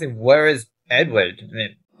 Yeah, I'm asking, where is Edward?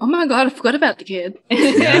 Oh my god, I forgot about the kid.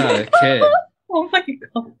 Yeah, the kid. Oh my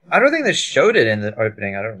god. I don't think they showed it in the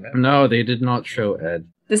opening. I don't remember. No, they did not show Ed.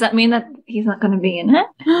 Does that mean that he's not going to be in it?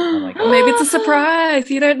 Oh my god. Maybe it's a surprise.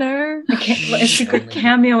 You don't know. A secret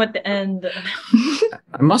cameo at the end.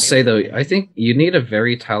 I must say though, I think you need a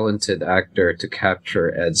very talented actor to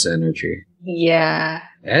capture Ed's energy. Yeah.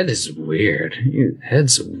 Ed is weird.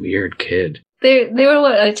 Ed's a weird kid. They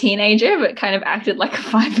were a teenager, but kind of acted like a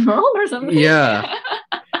 5-year-old or something. Yeah.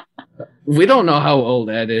 We don't know how old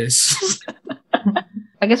Ed is.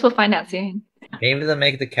 I guess we'll find out soon. Maybe they'll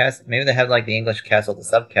make the cast. Maybe they have like the English cast or the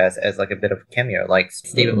subcast as like a bit of a cameo, like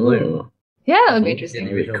Stephen Bloom. Yeah, that would be interesting.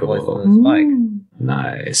 The original Cool. voice of Spike.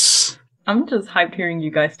 Nice. I'm just hyped hearing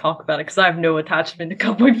you guys talk about it because I have no attachment to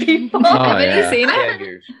Cowboy People. Oh, Haven't yeah. you seen it? Yeah,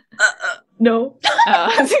 dude. No.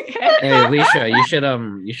 It's okay. Hey, Alicia, you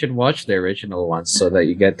should watch the original one so that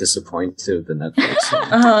you get disappointed with the Netflix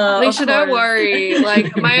one. Alicia, don't worry.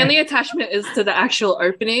 Like, my only attachment is to the actual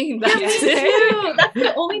opening. That's it. That's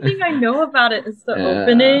the only thing I know about it is the Yeah.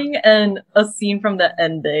 opening and a scene from the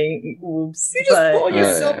ending. Oops. You just bought Yeah.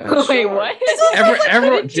 yourself. Wait, what? Everyone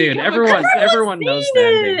knows the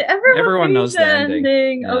ending. Everyone knows the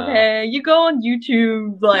ending. Yeah. Okay, you go on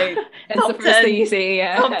YouTube, like It's the first thing you see,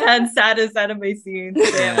 yeah. top 10 saddest anime scenes or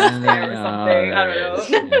something. I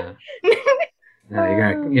don't know.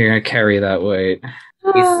 Yeah, you're gonna carry that weight.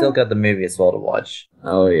 You still got the movie as well to watch.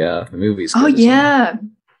 Oh yeah, the movie's Oh, good as well. yeah.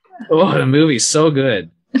 Oh, the movie's so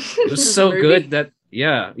good. It was so Movie? good that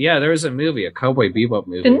there was a movie, a Cowboy Bebop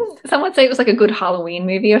movie. Didn't someone say it was like a good Halloween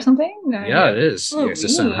movie or something? No. Yeah, it is. Oh, It's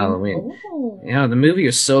just on really? Halloween. Oh. Yeah, the movie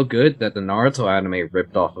was so good that the Naruto anime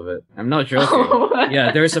ripped off of it. I'm not joking. Oh.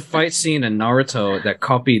 Yeah, there's a fight scene in Naruto that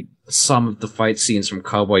copied some of the fight scenes from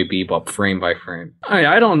Cowboy Bebop frame by frame.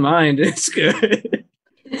 I don't mind. It's good.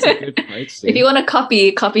 It's a good fight scene. If you want to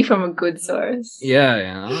copy from a good source.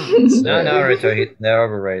 Yeah. No, Naruto, they're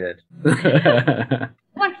overrated.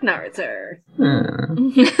 Like Naruto.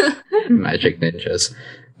 Magic ninjas.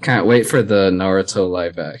 Can't wait for the Naruto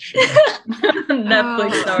live action.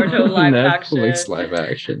 Netflix Naruto live action. Netflix live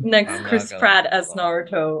action. Next, I'm not Chris gonna- Pratt as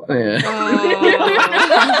Naruto. Yeah.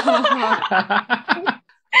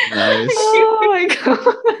 Nice. Oh my god.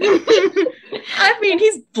 I mean,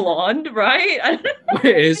 he's blonde, right? I don't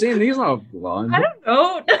Wait, is he? He's not blonde.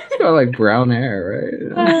 know. He's got like brown hair,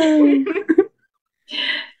 right?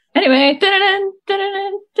 Anyway, dun-dun-dun,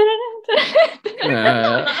 dun-dun-dun,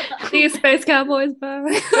 dun-dun-dun. These space cowboys, bye.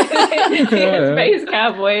 Space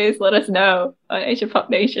Cowboys, let us know on Asian Pop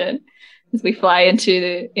Nation as we fly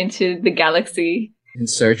into the galaxy. In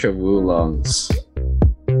search of Wulongs.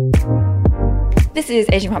 This is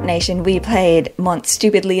Asian Pop Nation. We played Mont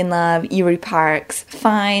Stupidly in Love, Yuri Park's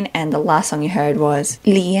Fine, and the last song you heard was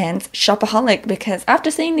Lee Yan's Shopaholic, because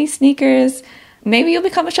after seeing these sneakers, maybe you'll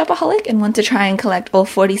become a shopaholic and want to try and collect all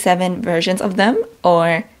 47 versions of them,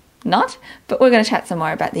 or not. But we're going to chat some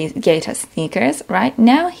more about these Gaeta sneakers right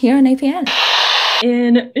now here on APN.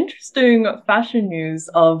 In interesting fashion news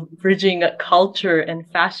of bridging culture and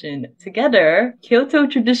fashion together, Kyoto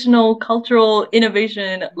Traditional Cultural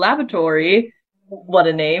Innovation Laboratory, what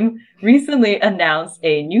a name, recently announced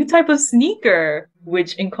a new type of sneaker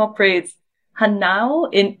which incorporates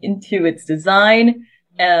hanao into its design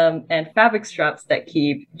and fabric straps that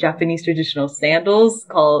keep Japanese traditional sandals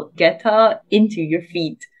called geta into your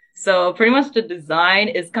feet. So pretty much the design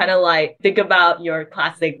is kind of like, think about your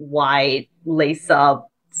classic white lace-up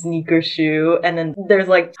sneaker shoe, and then there's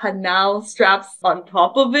like hanao straps on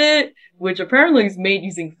top of it, which apparently is made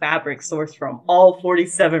using fabric sourced from all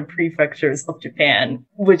 47 prefectures of Japan,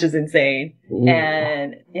 which is insane. Ooh.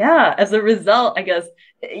 And yeah, as a result, I guess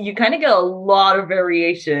you kind of get a lot of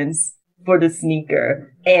variations for the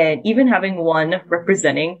sneaker, and even having one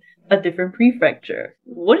representing a different prefecture.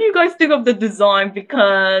 What do you guys think of the design?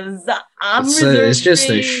 Because It's just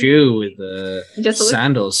a shoe with a Just a-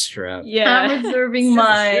 sandal strap. I'm reserving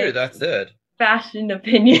my Sure, that's it. fashion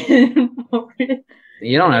opinion for it.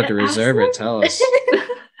 You don't have to reserve it. Tell us.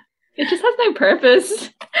 It just has no purpose.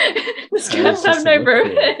 The straps have no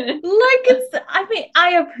purpose.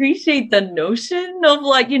 I appreciate the notion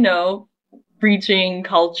of breaching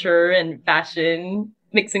culture and fashion,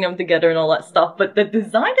 mixing them together and all that stuff, but the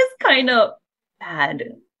design is kind of bad,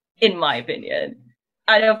 in my opinion.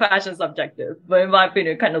 I know fashion's subjective, but in my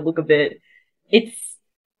opinion, it kind of look a bit, it's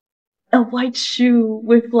a white shoe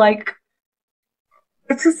with like,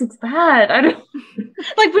 it just looks bad. I don't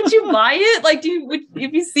like. Would you buy it? Like,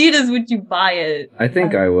 if you see this, would you buy it? I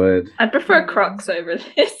think I would. I'd prefer Crocs over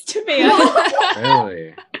this, to be honest.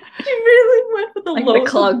 Really? You really went for the like low the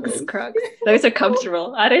clogs, Crocs. Those are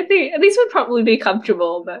comfortable. I don't think these would probably be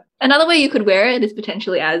comfortable, but another way you could wear it is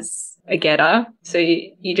potentially as a getter. So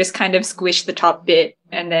you just kind of squish the top bit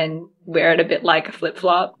and then wear it a bit like a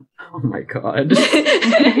flip-flop. Oh my god.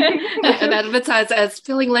 And advertise as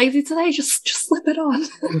feeling lazy today, just slip it on.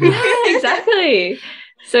 Yeah, exactly.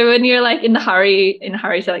 So when you're like in a hurry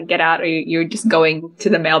to like get out, or you're just going to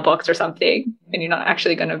the mailbox or something and you're not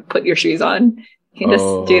actually going to put your shoes on, you can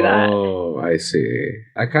just do that. Oh, I see.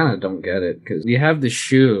 I kind of don't get it because you have the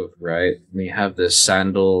shoe, right? And you have the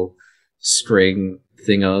sandal string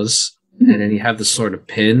thingos, and then you have the sort of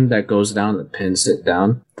pin that goes down, that pins it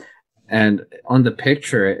down. And on the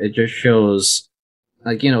picture, it just shows,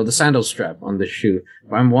 like, you know, the sandal strap on the shoe.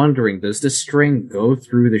 But I'm wondering, does the string go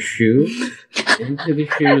through the shoe into the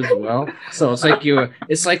shoe as well? So it's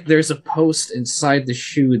like there's a post inside the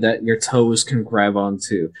shoe that your toes can grab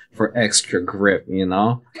onto for extra grip, you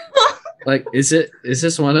know? Like, is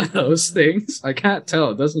this one of those things? I can't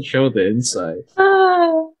tell. It doesn't show the inside.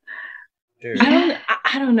 Dude.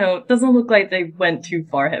 I don't know. It doesn't look like they went too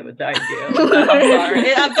far ahead with the idea.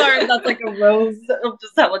 I'm sorry. That's like a rose of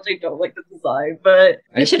just how much I don't like the design. But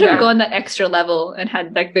they should have gone that extra level and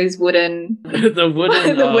had like those wooden the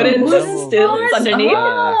wooden stilts underneath.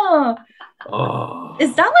 Oh.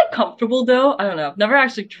 Is that like comfortable though? I don't know. I've never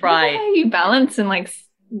actually tried. Yeah, you balance and like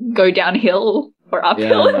go downhill or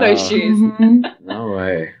uphill in those shoes. Mm-hmm. No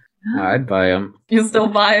way. I'd buy them. You still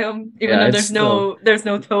buy them, even though there's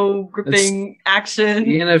no toe gripping action.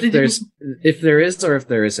 Even if there is,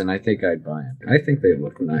 I think I'd buy them. I think they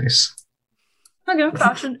look nice. Okay,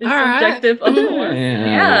 fashion is subjective.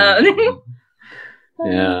 Yeah.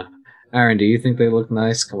 Yeah. Aaron, do you think they look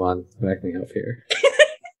nice? Come on, back me up here.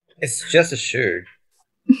 It's just a shoe.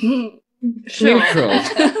 Neutral.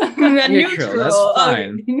 Neutral. That's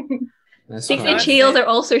fine. Six-inch heels are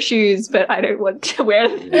also shoes, but I don't want to wear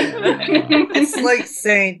them. It's like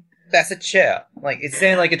saying that's a chair. Like, it's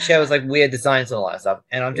saying like a chair with like weird designs and all that stuff.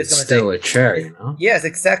 And I'm just going to say, still a chair, you know? Yes,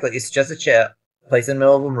 exactly. It's just a chair, placed in the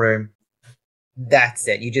middle of a room. That's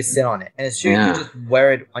it. You just sit on it. And it's shoes, you just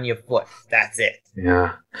wear it on your foot. That's it.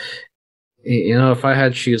 Yeah. You know, if I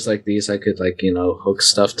had shoes like these, I could, like, you know, hook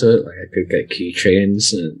stuff to it. Like, I could get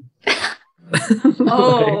keychains and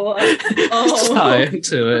tie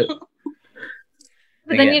into it.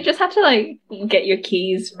 But then you just have to like get your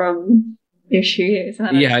keys from your shoes.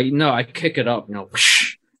 Yeah, no, I kick it up, you know,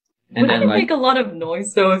 whoosh, and then like make a lot of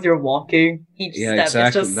noise though as you're walking. Each step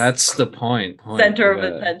exactly. is just That's the point. Center of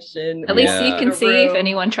attention. At least you can see if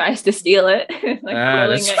anyone tries to steal it. Like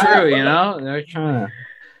that's true. You know, they're trying to.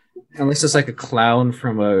 At least it's like a clown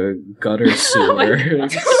from a gutter sewer.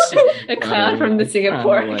 A clown from the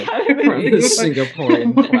Singapore. From the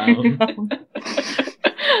Singaporean clown.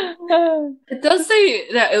 It does say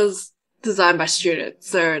that it was designed by students,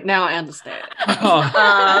 so now I understand.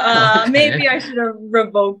 Maybe I should have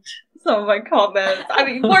revoked some of my comments. I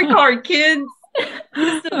mean, work hard, kids.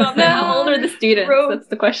 How old are the students? That's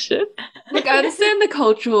the question. Like, I understand the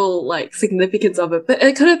cultural like significance of it, but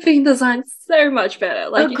it could have been designed so much better.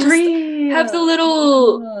 Like, you just have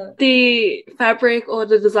the fabric or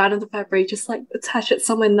the design of the fabric, just like attach it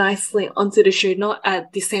somewhere nicely onto the shoe, not add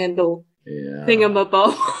the sandal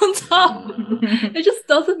thingamabob on top. It just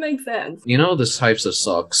doesn't make sense. You know, the types of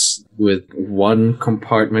socks with one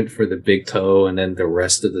compartment for the big toe and then the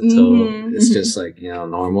rest of the toe is just like, you know,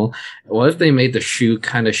 normal. What if they made the shoe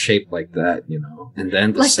kind of shaped like that, you know, and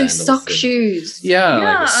then the like those sock shoes? Yeah,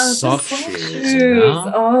 like sock shoes. You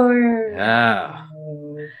know? Oh yeah.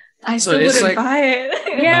 I still wouldn't buy it.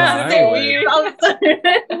 Yeah,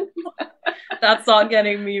 that's not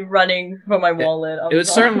getting me running for my wallet. It would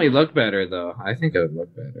certainly look better, though. I think it would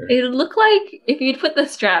look better. It would look like if you'd put the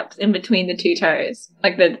straps in between the two toes,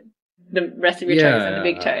 like the rest of your toes and the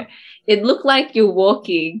big toe. It looked like you're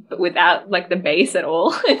walking, but without like the base at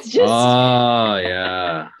all. It's just. Oh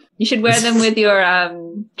yeah. You should wear them with your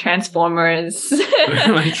Transformers.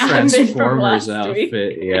 My Transformers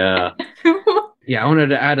outfit, yeah. Yeah, I wanted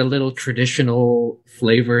to add a little traditional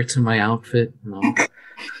flavor to my outfit. No.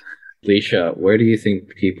 Leisha, where do you think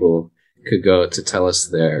people could go to tell us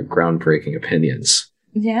their groundbreaking opinions?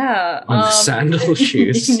 Yeah. On the sandal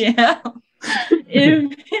shoes. Yeah.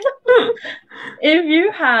 If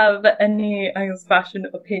you have any, I guess, fashion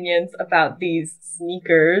opinions about these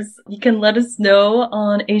sneakers, you can let us know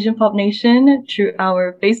on Asian Pop Nation through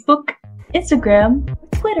our Facebook, Instagram,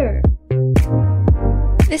 Twitter.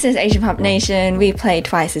 This is Asian Pop Nation. We played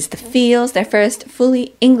Twice's The Feels, their first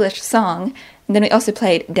fully English song. And then we also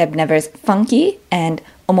played Deb Never's Funky and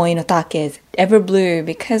Omoi no Take's Ever Blue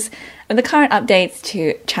because of the current updates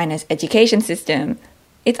to China's education system.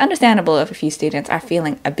 It's understandable if a few students are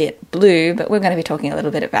feeling a bit blue, but we're going to be talking a little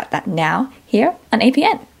bit about that now here on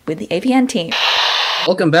APN with the APN team.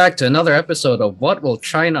 Welcome back to another episode of What Will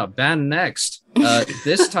China Ban Next?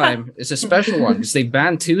 This time it's a special one because they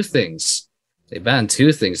banned two things.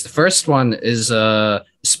 The first one is a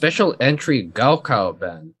special entry Gaokao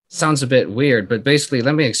ban. Sounds a bit weird, but basically,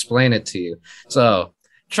 let me explain it to you. So,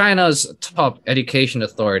 China's top education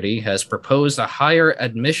authority has proposed a higher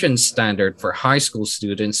admission standard for high school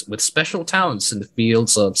students with special talents in the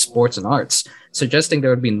fields of sports and arts, suggesting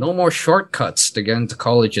there would be no more shortcuts to get into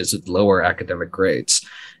colleges with lower academic grades.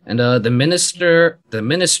 And the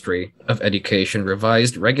Ministry of Education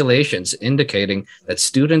revised regulations indicating that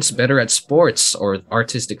students better at sports or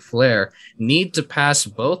artistic flair need to pass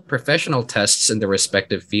both professional tests in their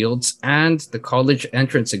respective fields and the college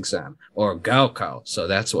entrance exam, or Gaokao. So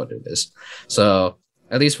that's what it is. So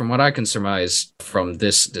at least from what I can surmise from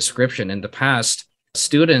this description, in the past,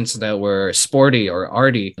 students that were sporty or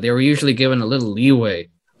arty, they were usually given a little leeway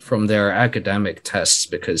from their academic tests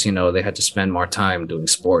because, you know, they had to spend more time doing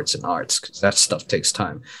sports and arts because that stuff takes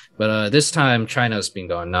time. But this time, China's been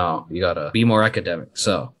going, no, you gotta be more academic.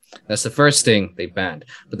 So that's the first thing they banned.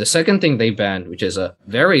 But the second thing they banned, which is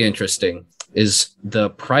very interesting, is the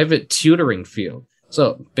private tutoring field.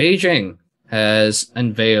 So Beijing has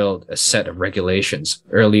unveiled a set of regulations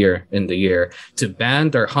earlier in the year to ban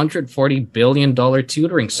their $140 billion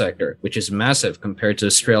tutoring sector, which is massive compared to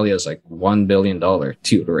Australia's like $1 billion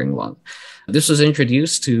tutoring one. This was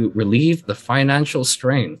introduced to relieve the financial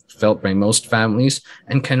strain felt by most families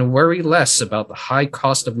and can worry less about the high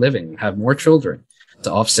cost of living and have more children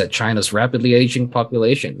to offset China's rapidly aging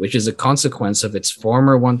population, which is a consequence of its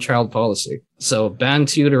former one-child policy. So ban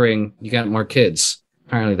tutoring, you get more kids.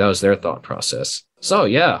 Apparently that was their thought process. So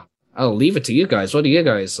yeah, I'll leave it to you guys. What do you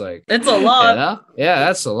guys like? It's a lot. Yeah,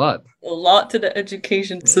 that's a lot. A lot to the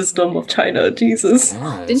education system of China. Jesus.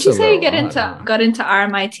 Yeah, Didn't you say you got into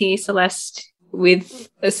RMIT, Celeste, with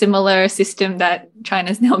a similar system that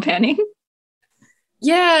China's now banning?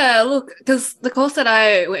 Yeah, look, because the course that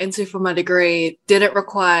I went into for my degree didn't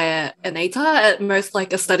require an ATAR, at most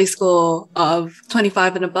like a study score of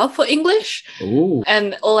 25 and above for English. Ooh.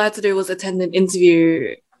 And all I had to do was attend an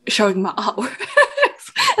interview showing my artwork.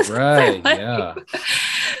 Right, yeah.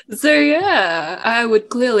 So yeah, I would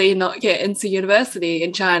clearly not get into university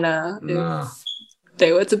in China if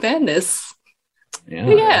they were to ban this. Yeah,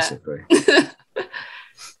 basically.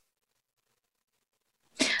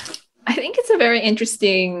 I think it's a very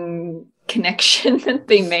interesting connection that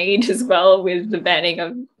they made as well with the banning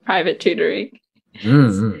of private tutoring.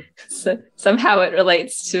 Mm-hmm. So somehow it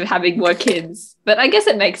relates to having more kids, but I guess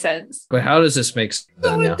it makes sense. But how does this make sense?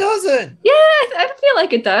 No, it doesn't. Yeah, I feel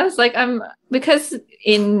like it does. Like because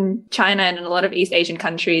in China and in a lot of East Asian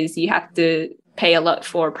countries, you have to pay a lot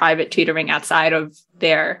for private tutoring outside of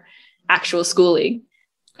their actual schooling.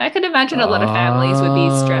 I could imagine a lot of families would be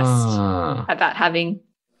stressed about having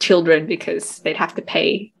children because they'd have to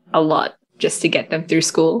pay a lot just to get them through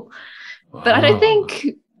school. Wow. But I don't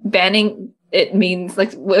think banning it means, like,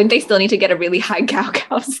 they still need to get a really high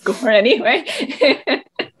Gaokao score anyway.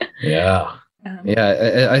 Yeah.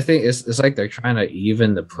 I think it's like they're trying to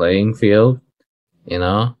even the playing field, you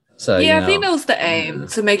know? So yeah, I think that was the aim,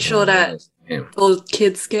 to make sure that all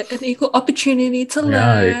kids get an equal opportunity to learn.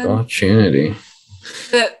 Yeah, equal opportunity.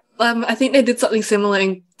 But I think they did something similar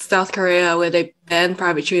in South Korea where they banned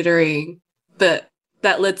private tutoring, but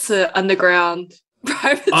that led to underground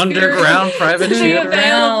private tutoring. Private tutoring?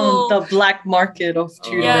 The black market of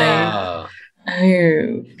tutoring. Yeah. Oh.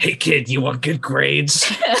 Hey kid, you want good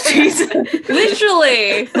grades?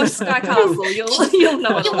 Literally, for Sky Castle, you'll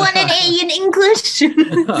know. You want an A in English?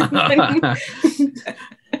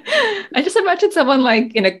 I just imagine someone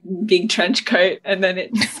like in a big trench coat, and then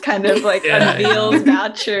it just kind of like unveils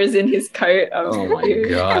vouchers in his coat. Oh my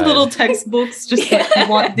god! Little textbooks, just like, you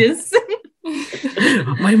want this?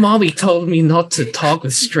 My mommy told me not to talk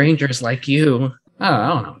with strangers like you. I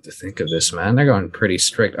don't know what to think of this, man. They're going pretty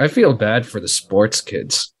strict. I feel bad for the sports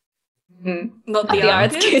kids. Not the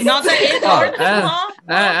arts kids. Not the arts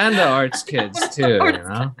and the arts kids too, you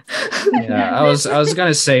know. Yeah, I was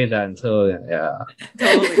gonna say that until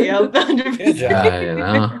totally, yeah, 100%. You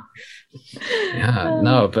know. Yeah,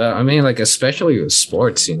 no, but I mean, like, especially with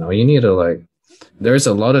sports, you know, you need to, like, there's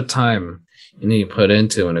a lot of time you need to put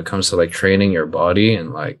into when it comes to like training your body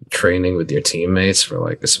and like training with your teammates for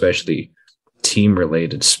like especially team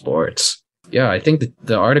related sports. Yeah, I think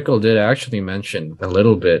the article did actually mention a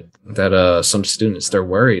little bit that some students, they're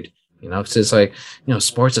worried, because it's like,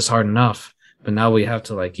 sports is hard enough, but now we have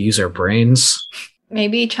to like use our brains.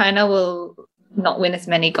 Maybe China will not win as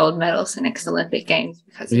many gold medals in next Olympic Games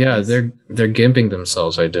because they're gimping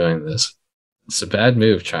themselves by doing this. It's a bad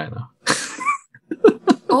move, China.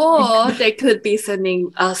 Or they could be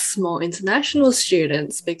sending us more international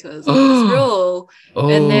students because of this rule.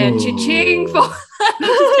 And then cha-ching for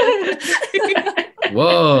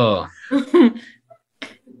Whoa.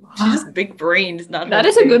 Just big brains. That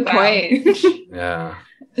is a good point. Yeah.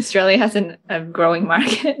 Australia has a growing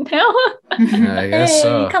market now. Yeah, I guess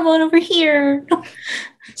so. Come on over here.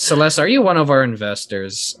 Celeste, are you one of our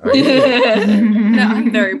investors? No, I'm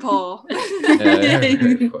very poor.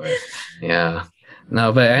 Very poor. Yeah.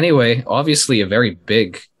 No, but anyway, obviously a very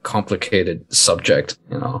big, complicated subject,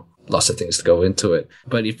 lots of things to go into it.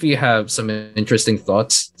 But if you have some interesting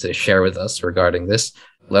thoughts to share with us regarding this,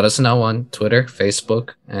 let us know on Twitter,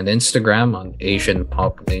 Facebook, and Instagram on Asian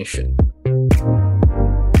Pop Nation.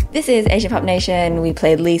 This is Asian Pop Nation. We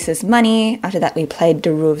played Lisa's Money. After that, we played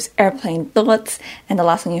Daruv's Airplane Thoughts. And the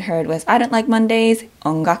last one you heard was I Don't Like Mondays,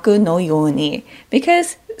 Ongaku no Yoni.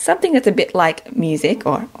 Because something that's a bit like music,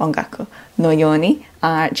 or ongaku no yoni,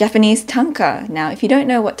 are Japanese tanka. Now, if you don't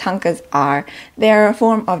know what tankas are, they're a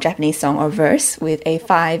form of Japanese song or verse with a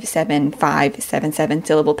 5-7-5-7-7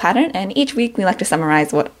 syllable pattern. And each week we like to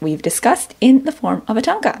summarize what we've discussed in the form of a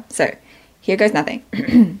tanka. So, here goes nothing.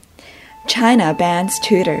 China bans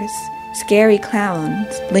tutors. Scary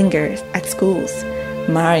clowns lingers at schools.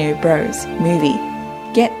 Mario Bros. Movie.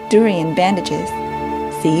 Get durian bandages.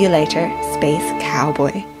 See you later, Space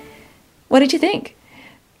Cowboy. What did you think?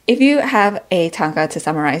 If you have a tanka to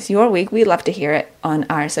summarize your week, we'd love to hear it on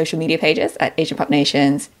our social media pages at Asian Pop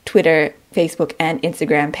Nation's Twitter, Facebook, and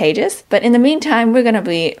Instagram pages. But in the meantime, we're going to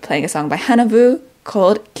be playing a song by Hanavu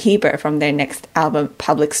called Keeper from their next album,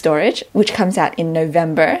 Public Storage, which comes out in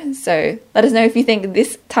November. So let us know if you think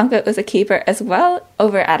this tanka was a keeper as well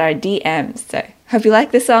over at our DMs. So hope you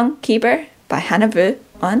like this song, Keeper by Hanavu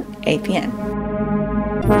on APN.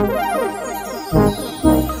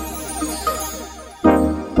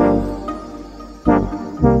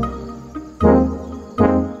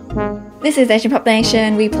 This is Asian Pop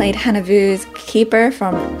Nation. We played Hanavu's Keeper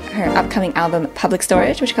from her upcoming album Public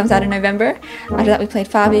Storage, which comes out in November. After that, we played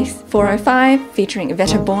Fabi's 405 featuring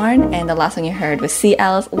Veta Born, and the last song you heard was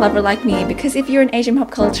CL's Lover Like Me, because if you're an Asian pop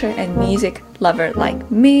culture and music lover like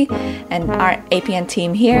me and our APN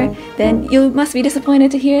team here, then you must be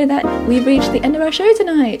disappointed to hear that we've reached the end of our show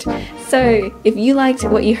tonight. So if you liked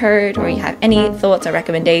what you heard, or you have any thoughts or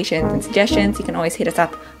recommendations and suggestions, you can always hit us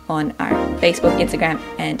up on our Facebook, Instagram,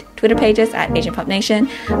 and Twitter pages at Asian Pop Nation.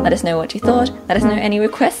 Let us know what you thought. Let us know any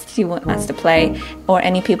requests you want us to play, or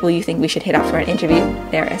any people you think we should hit up for an interview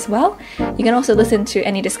there as well. You can also listen to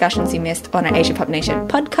any discussions you missed on our Asian Pop Nation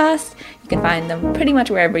podcast. You can find them pretty much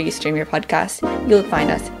wherever you stream your podcast. You'll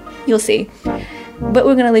find us. You'll see. But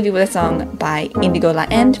we're going to leave you with a song by Indigo La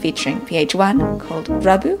End featuring PH1 called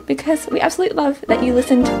Rabu, because we absolutely love that you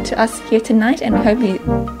listened to us here tonight, and we hope you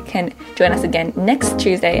can join us again next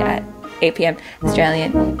Tuesday at 8 p.m.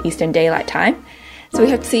 Australian Eastern Daylight Time. So we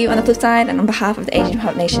hope to see you on the flip side, and on behalf of the Asian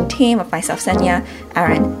Pop Nation team of myself, Senya,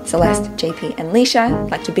 Aaron, Celeste, JP, and Leisha,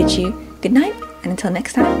 I'd like to bid you good night, and until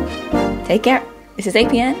next time, take care. This is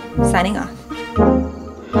APN, signing off.